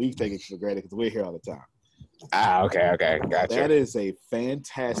 Yeah, we take it for granted because we're here all the time. Okay, gotcha. That is a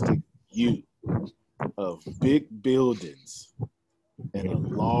fantastic view of big buildings and a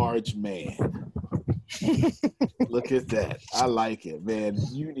large man. Look at that. I like it, man.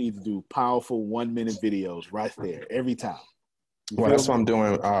 You need to do powerful 1-minute videos right there every time. Well, that's why I'm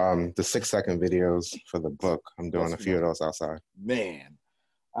doing the 6-second videos for the book. I'm doing a few of those outside. Man,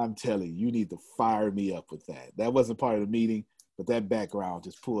 I'm telling you, you need to fire me up with that. That wasn't part of the meeting, But that background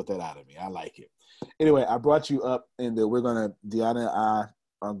just pulled that out of me. I like it. Anyway, I brought you up, and Deanna and I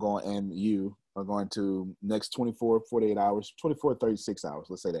are going, and you are going to next 24, 48 hours, 24, 36 hours,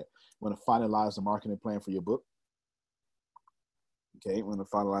 let's say that. We're going to finalize the marketing plan for your book. Okay, we're going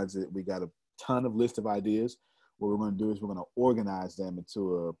to finalize it. We got a ton of list of ideas. What we're going to do is we're going to organize them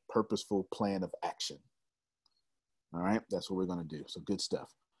into a purposeful plan of action. All right, that's what we're going to do. So good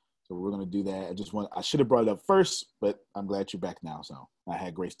stuff. So we're going to do that. I should have brought it up first, but I'm glad you're back now. So I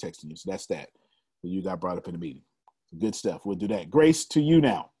had Grace texting you. So that's that. So you got brought up in the meeting. So good stuff. We'll do that. Grace, to you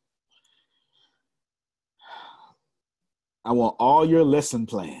now. I want all your lesson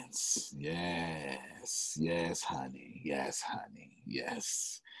plans. Yes, honey. Yes, honey.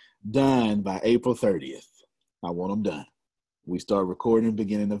 Yes. Done by April 30th. I want them done. We start recording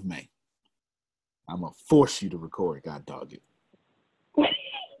beginning of May. I'm going to force you to record, God dog it.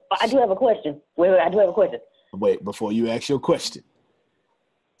 I do have a question. Wait, I do have a question. Wait, before you ask your question,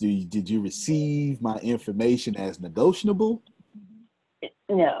 did you receive my information as negotiable?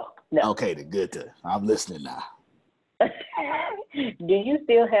 No. Okay, then good. I'm listening now. Do you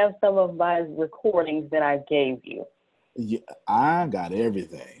still have some of my recordings that I gave you? Yeah, I got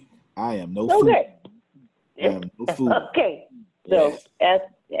everything. I am no fool. Okay. I am no fool. Okay. So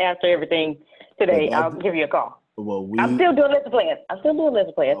after everything today, I'll give you a call. Well, I'm still doing lesson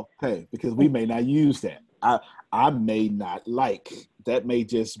plans. Okay, because we may not use that. I may not like. That may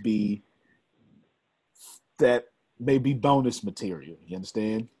just be bonus material. You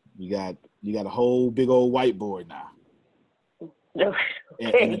understand? You got a whole big old whiteboard now.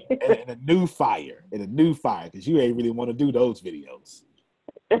 Okay. And a new fire. Because you ain't really want to do those videos.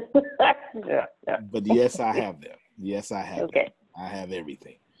 Yeah. But yes, I have them. Yes, I have them. I have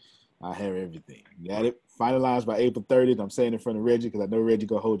everything. You got it? Finalized by April 30th. I'm saying in front of Reggie because I know Reggie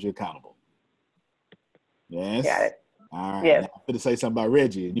going to hold you accountable. Yes? Got it. All right. Yes. Now, I'm going to say something about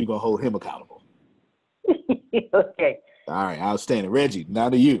Reggie, and you're going to hold him accountable. Okay. All right. Outstanding. Reggie, now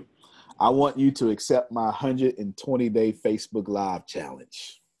to you. I want you to accept my 120-day Facebook Live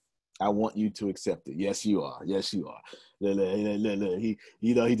challenge. I want you to accept it. Yes, you are. Look.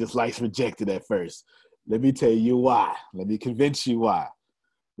 He just likes rejected at first. Let me tell you why. Let me convince you why.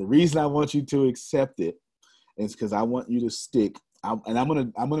 The reason I want you to accept it is because I want you to stick. And I'm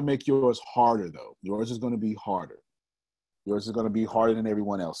gonna make yours harder though. Yours is gonna be harder. Yours is gonna be harder than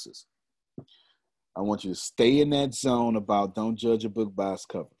everyone else's. I want you to stay in that zone about don't judge a book by its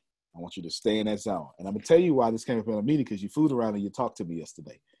cover. I want you to stay in that zone. And I'm gonna tell you why this came up in a meeting, because you fooled around and you talked to me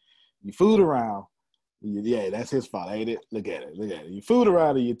yesterday. You fooled around. Yeah, that's his fault, ain't it? Look at it. You fooled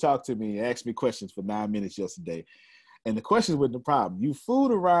around and you talked to me and asked me questions for 9 minutes yesterday. And the questions wasn't the problem. You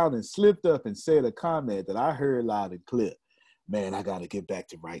fooled around and slipped up and said a comment that I heard loud and clear. Man, I got to get back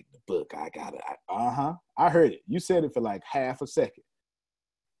to writing the book. I heard it. You said it for like half a second.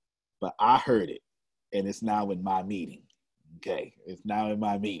 But I heard it. And it's now in my meeting. Okay? It's now in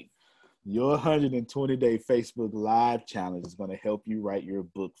my meeting. Your 120-day Facebook Live challenge is going to help you write your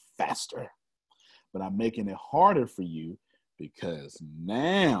book faster. But I'm making it harder for you because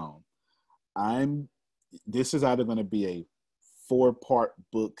now this is either going to be a 4-part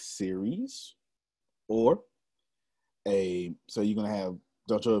book series or so you're going to have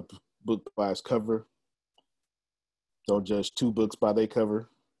don't judge a book by its cover. Don't judge 2 books by their cover.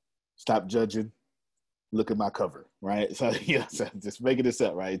 Stop judging. Look at my cover, right? So, so just making this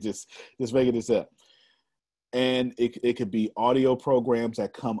up, right? Just making this up. And it could be audio programs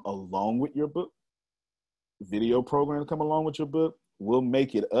that come along with your book. Video programs come along with your book. We'll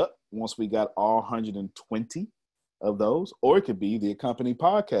make it up once we got all 120 of those. Or it could be the accompanying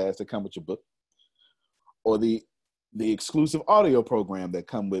podcast that come with your book. Or the exclusive audio program that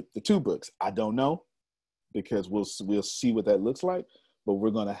come with the 2 books. I don't know, because we'll see what that looks like. But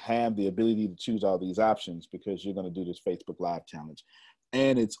we're going to have the ability to choose all these options because you're going to do this Facebook Live challenge.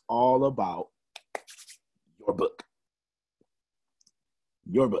 And it's all about your book.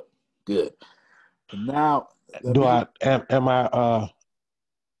 Your book. Good. Now, do I have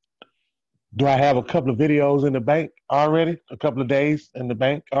a couple of videos in the bank already? A couple of days in the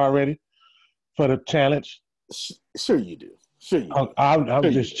bank already for the challenge? Sure you do. I'm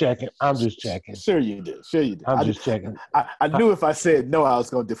just checking. Sure you do. I'm just checking. I knew if I said no, I was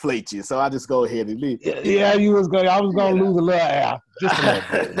going to deflate you. So I just go ahead and leave. Yeah, I was going to lose a little air. Just a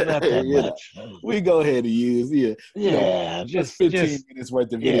little bit. Not that much. We go ahead and use, just 15 minutes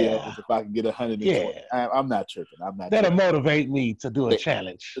worth of videos if I can get 120. Yeah. I'm not tripping. That'll motivate me to do a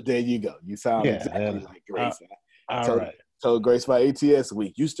challenge. There you go. You sound exactly like Grace. All right. Told Grace by ATS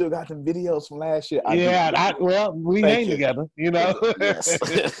week. You still got them videos from last year? We hang together, Yes.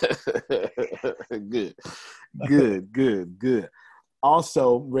 Good. Good, good, good.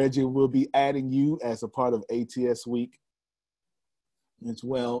 Also, Reggie will be adding you as a part of ATS week as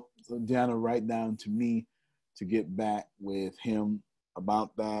well. So Deanna, write down to me to get back with him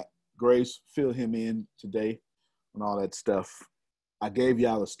about that. Grace, fill him in today on all that stuff. I gave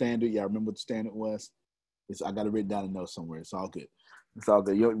y'all a standard. Y'all remember what the standard was? I got it written down in notes somewhere. It's all good. It's all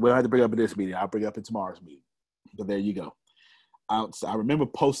good. We don't have to bring it up in this meeting. I'll bring it up in tomorrow's meeting. But there you go. I remember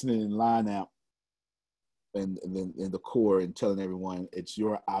posting it in Line app and then in the core and telling everyone it's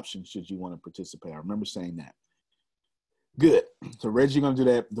your option should you want to participate. I remember saying that. Good. So Reggie, you're going to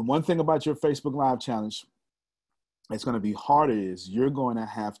do that. The one thing about your Facebook Live challenge that's going to be harder is you're going to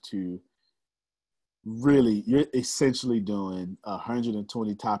have to you're essentially doing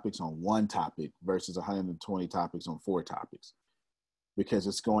 120 topics on one topic versus 120 topics on 4 topics, because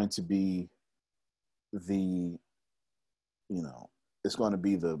it's going to be it's going to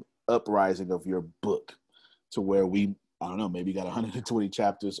be the uprising of your book to where I don't know, maybe got 120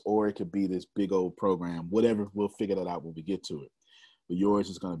 chapters, or it could be this big old program, whatever. We'll figure that out when we get to it. But yours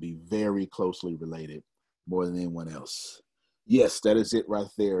is going to be very closely related more than anyone else. Yes, that is it right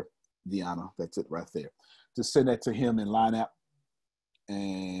there, Deanna. That's it right there. Just send that to him in Line app.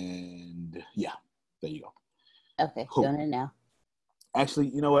 And yeah, there you go. Okay, cool. Doing it now. Actually,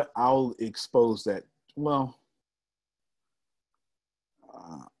 you know what? I'll expose that. Well,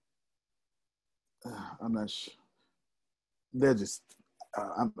 I'm not sure. They're just,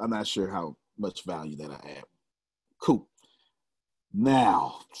 I'm not sure how much value that I add. Cool.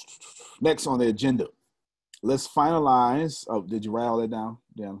 Now, next on the agenda, let's finalize. Oh, did you write all that down,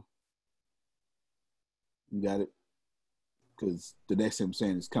 Deanna? You got it? Because the next thing I'm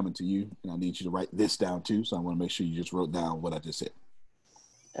saying is coming to you, and I need you to write this down too. So I want to make sure you just wrote down what I just said.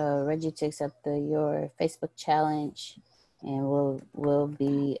 Reggie to accept your Facebook challenge, and will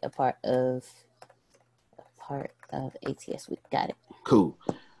be a part of ATS week. Got it. Cool.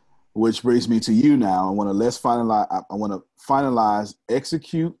 Which brings me to you now. I want to finalize,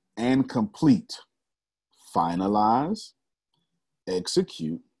 execute, and complete. Finalize,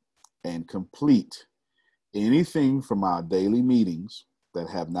 execute, and complete anything from our daily meetings that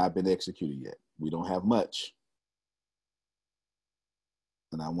have not been executed yet. We don't have much.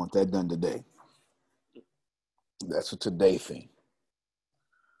 And I want that done today. That's a today thing.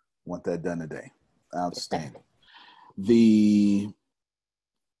 Want that done today. Outstanding.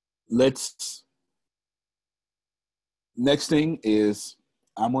 Next thing is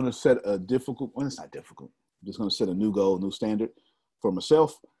I'm going to set a difficult, well, it's not difficult. I'm just going to set a new goal, new standard for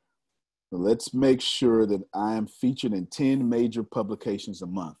myself. Let's make sure that I am featured in 10 major publications a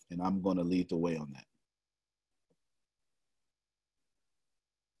month, and I'm going to lead the way on that.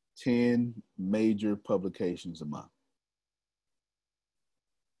 10 major publications a month,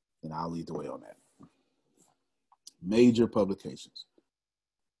 and I'll lead the way on that. Major publications.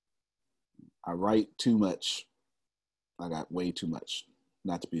 I write too much. I got way too much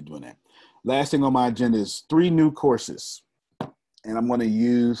not to be doing that. Last thing on my agenda is 3 new courses. And I'm going to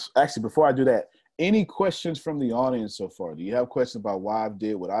use, actually, before I do that, any questions from the audience so far? Do you have questions about why I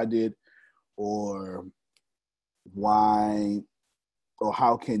did what I did, or why, or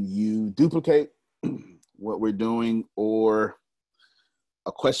how can you duplicate what we're doing, or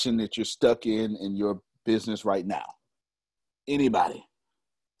a question that you're stuck in your business right now? Anybody?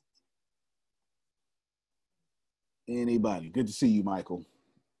 Anybody? Good to see you, Michael.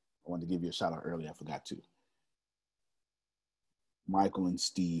 I wanted to give you a shout out earlier. I forgot to. Michael and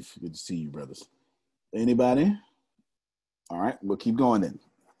Steve, good to see you, brothers. Anybody? All right, we'll keep going then.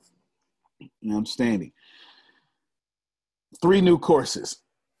 Outstanding. 3 new courses.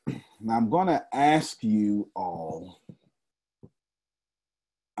 Now I'm going to ask you all.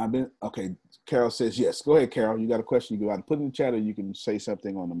 Okay, Carol says yes. Go ahead, Carol. You got a question? You go out and put it in the chat, or you can say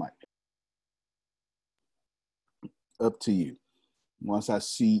something on the mic. Up to you. Once I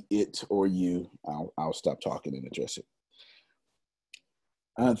see it or you, I'll stop talking and address it.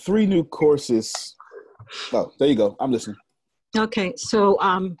 3 new courses. Oh, there you go. I'm listening. Okay, so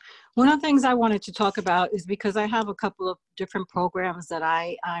one of the things I wanted to talk about is because I have a couple of different programs that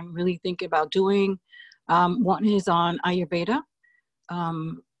I'm really thinking about doing. One is on Ayurveda.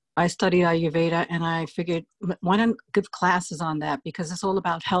 I studied Ayurveda, and I figured why not give classes on that, because it's all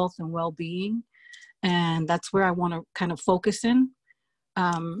about health and well-being, and that's where I want to kind of focus in.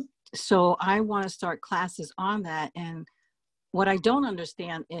 So I want to start classes on that, and what I don't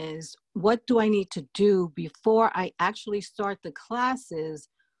understand is, what do I need to do before I actually start the classes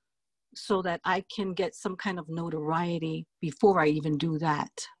so that I can get some kind of notoriety before I even do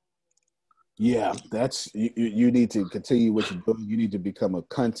that? Yeah, you need to continue what you're doing. You need to become a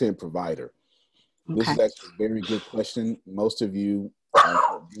content provider. This is actually a very good question. Most of you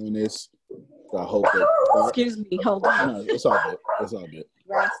are doing this. So I hope that. Excuse me. Hold on. No, it's all good. It's all good.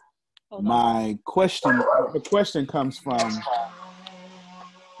 Ross, My question, the question comes from.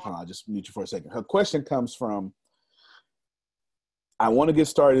 Hold on, I'll just mute you for a second. Her question comes from, I want to get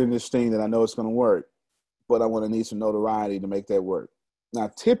started in this thing that I know it's going to work, but I want to need some notoriety to make that work. Now,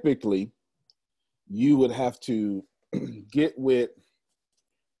 typically, you would have to get with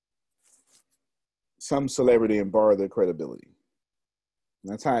some celebrity and borrow their credibility.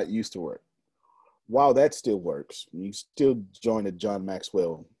 That's how it used to work. While that still works, you still join the John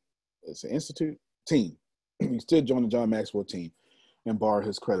Maxwell Institute team. You still join the John Maxwell team and borrow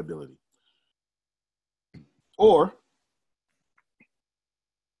his credibility. Or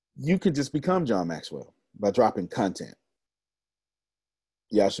you could just become John Maxwell by dropping content.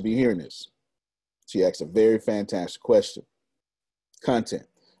 Y'all should be hearing this. She asked a very fantastic question. Content.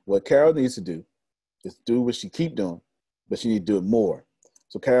 What Carol needs to do is do what she keep doing, but she need to do it more.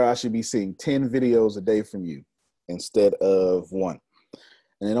 So Carol, I should be seeing 10 videos a day from you instead of 1.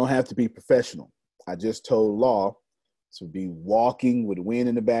 And they don't have to be professional. I just told Law to be walking with wind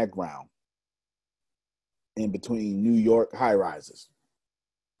in the background in between New York high rises.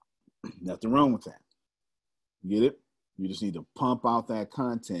 Nothing wrong with that. You get it? You just need to pump out that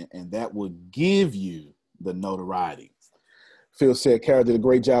content, and that will give you the notoriety. Phil said, Carol did a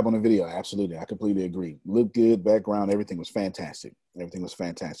great job on the video. Absolutely. I completely agree. Looked good, background, everything was fantastic. Everything was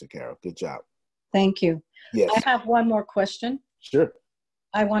fantastic, Carol. Good job. Thank you. Yes. I have one more question. Sure.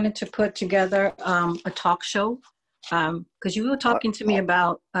 I wanted to put together a talk show because you were talking to me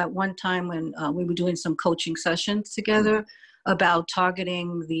about at one time when we were doing some coaching sessions together about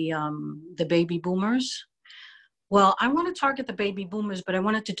targeting the baby boomers. Well, I want to target the baby boomers, but I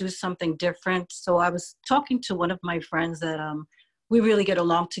wanted to do something different. So I was talking to one of my friends that we really get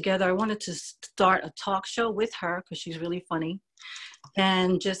along together. I wanted to start a talk show with her because she's really funny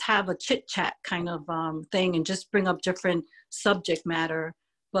and just have a chit chat kind of thing and just bring up different subject matter,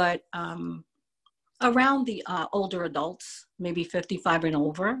 but around the older adults, maybe 55 and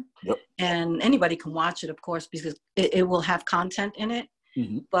over. Yep. And anybody can watch it, of course, because it will have content in it.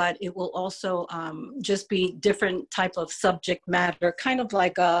 Mm-hmm. But it will also just be different type of subject matter, kind of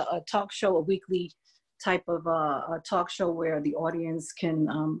like a talk show, a weekly type of a talk show where the audience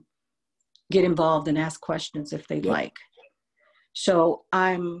can get involved and ask questions if they'd like. So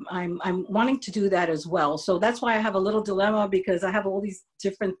I'm wanting to do that as well. So that's why I have a little dilemma because I have all these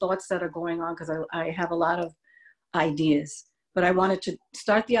different thoughts that are going on because I have a lot of ideas. But I wanted to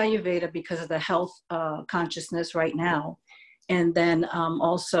start the Ayurveda because of the health consciousness right now. And then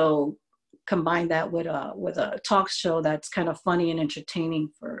also combine that with a talk show that's kind of funny and entertaining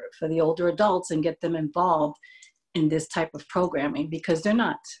for the older adults and get them involved in this type of programming because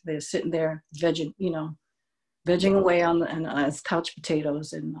they're sitting there vegging away as couch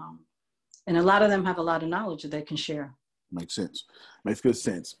potatoes and a lot of them have a lot of knowledge that they can share. Makes sense. Makes good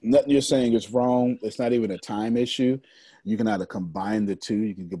sense. Nothing you're saying is wrong. It's not even a time issue. You can either combine the two.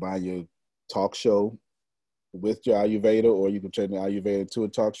 You can combine your talk show with your Ayurveda, or you can turn the Ayurveda to a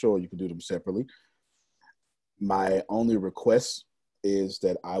talk show, or you can do them separately. My only request is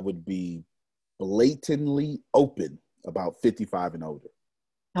that I would be blatantly open about 55 and older.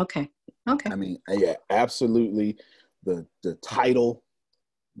 Okay. I mean, yeah, absolutely. The title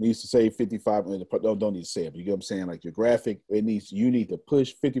needs to say 55. Don't need to say it, but you get what I'm saying? Like your graphic, you need to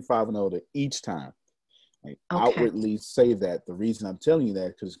push 55 and older each time. Like outwardly say that. The reason I'm telling you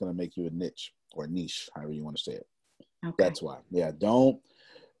that because it's going to make you a niche. Or niche, however you want to say it. Okay. That's why. Yeah,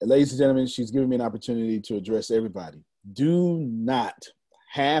 ladies and gentlemen, she's giving me an opportunity to address everybody. Do not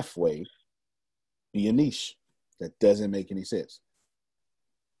halfway be a niche. That doesn't make any sense.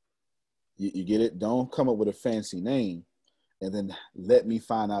 You get it? Don't come up with a fancy name and then let me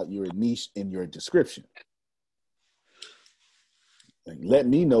find out you're a niche in your description. Like, let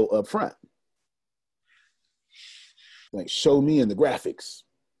me know up front. Like, show me in the graphics.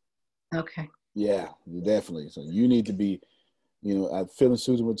 Okay. Yeah, definitely. So you need to be, Phil and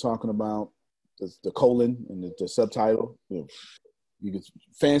Susan were talking about the colon and the subtitle. You get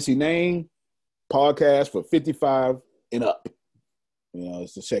fancy name, podcast for 55 and up.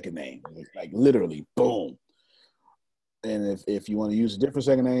 It's the second name. Like literally, boom. And if you want to use a different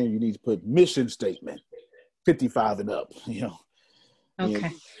second name, you need to put mission statement, 55 and up.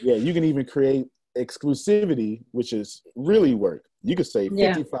 Okay. You can even create exclusivity, which is really work. You could say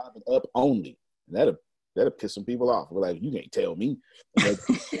 55 and up only. That'll piss some people off. We're like, you can't tell me.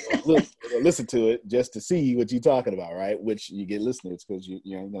 Look, listen to it just to see what you're talking about, right? Which you get listeners because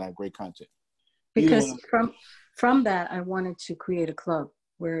you're gonna have great content. Because from that, I wanted to create a club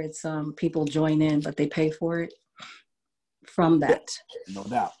where it's people join in, but they pay for it from that. No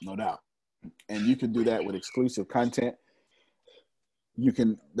doubt, no doubt. And you can do that with exclusive content. You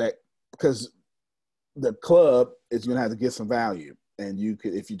can because the club is going to have to get some value, and you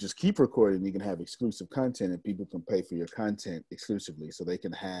could, if you just keep recording, you can have exclusive content, and people can pay for your content exclusively, so they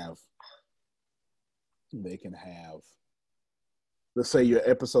can have. Let's say your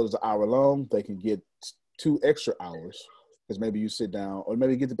episode is an hour long, they can get 2 extra hours because maybe you sit down, or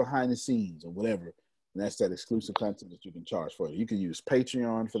maybe get the behind the scenes or whatever, and that's that exclusive content that you can charge for. You can use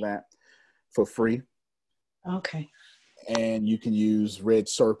Patreon for that for free. Okay. And you can use Red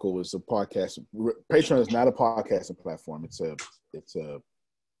Circle as a podcast. Patreon is not a podcasting platform. It's a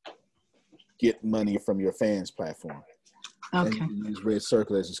get money from your fans platform. Okay. And you can use Red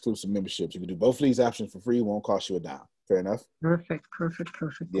Circle as exclusive memberships. You can do both of these options for free. It won't cost you a dime. Fair enough? Perfect.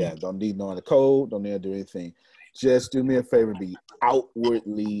 Yeah, don't need knowing the code. Don't need to do anything. Just do me a favor. Be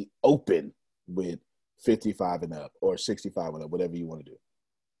outwardly open with 55 and up or 65 and up, whatever you want to do.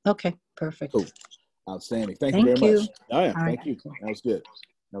 Okay, perfect. Cool. Outstanding. Thank you very much. Oh, yeah, thank you. That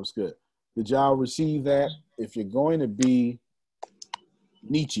was good. Did y'all receive that? If you're going to be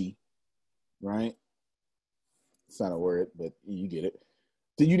Nietzsche, right? It's not a word, but you get it.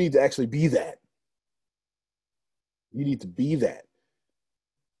 Then you need to actually be that. You need to be that.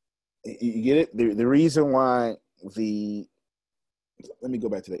 You get it? The reason why let me go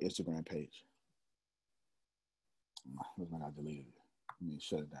back to the Instagram page. I got deleted it. Let me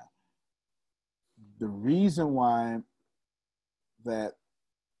shut it down. The reason why that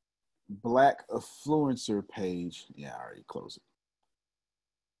Black Affluencer page, I already closed it,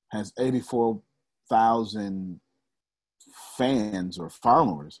 has 84,000 fans or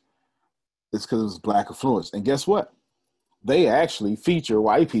followers, it's because it's Black Affluence. And guess what? They actually feature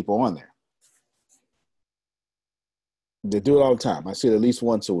white people on there. They do it all the time. I see it at least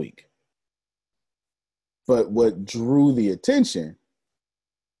once a week. But what drew the attention,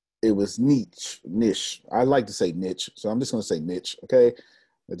 it was niche. I like to say niche, so I'm just going to say niche, okay?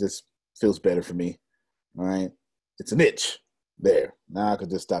 It just feels better for me, all right? It's a niche there. Now I could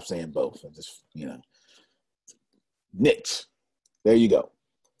just stop saying both. I just, niche. There you go.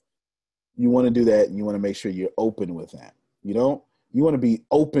 You want to do that, and you want to make sure you're open with that. You want to be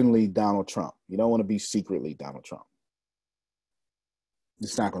openly Donald Trump. You don't want to be secretly Donald Trump.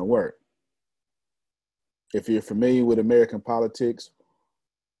 It's not going to work. If you're familiar with American politics,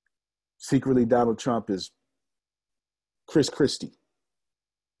 secretly Donald Trump is Chris Christie.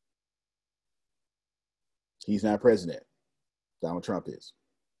 He's not president. Donald Trump is.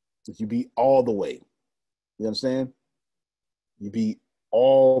 If you be all the way, you understand? You be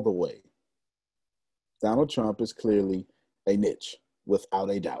all the way. Donald Trump is clearly a niche, without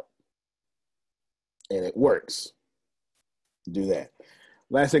a doubt. And it works. Do that.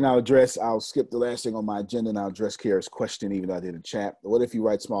 Last thing I'll address, I'll skip the last thing on my agenda, and I'll address Kara's question, even though I did in chat. What if you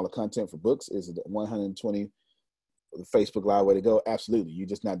write smaller content for books? Is it 120 the Facebook Live way to go? Absolutely. You're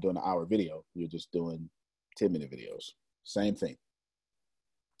just not doing an hour video. You're just doing 10-minute videos. Same thing.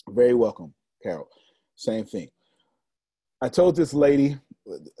 Very welcome, Carol. Same thing. I told this lady,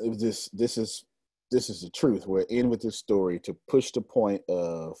 it was this is the truth. We're in with this story to push the point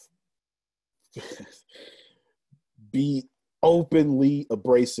of be openly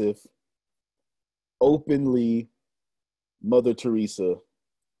abrasive, openly Mother Teresa,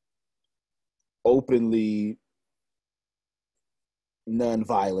 openly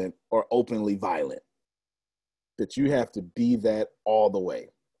nonviolent, or openly violent. That you have to be that all the way.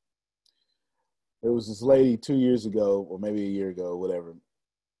 There was this lady 2 years ago, or maybe a year ago, whatever,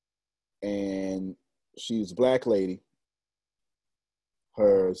 and she's a Black lady.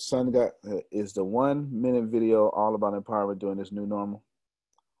 Her son is the 1 minute video all about empowerment during this new normal.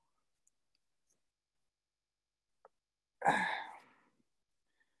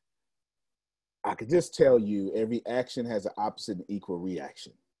 I could just tell you every action has an opposite and equal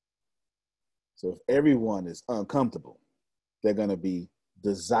reaction. So if everyone is uncomfortable, they're going to be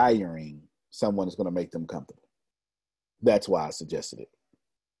desiring someone that's going to make them comfortable. That's why I suggested it.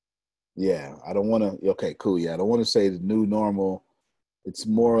 Yeah, I don't want to, okay, cool. Yeah, I don't want to say the new normal. It's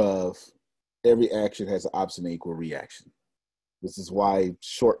more of every action has an opposite and equal reaction. This is why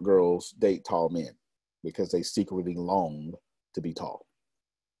short girls date tall men, because they secretly long to be tall,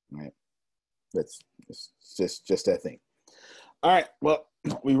 right? It's just that thing. All right, well,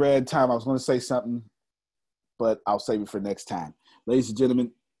 we ran time. I was going to say something, but I'll save it for next time. Ladies and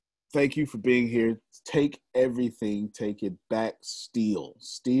gentlemen, thank you for being here. Take everything, take it back, steal.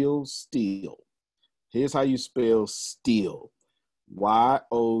 Here's how you spell steal.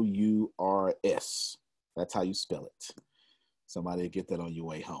 YOURS. That's how you spell it. Somebody get that on your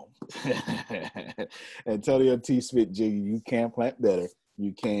way home. Antonio T. Smith Jr., you can plant better.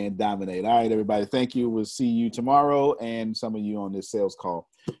 You can dominate. All right, everybody. Thank you. We'll see you tomorrow and some of you on this sales call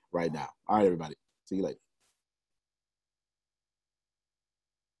right now. All right, everybody. See you later.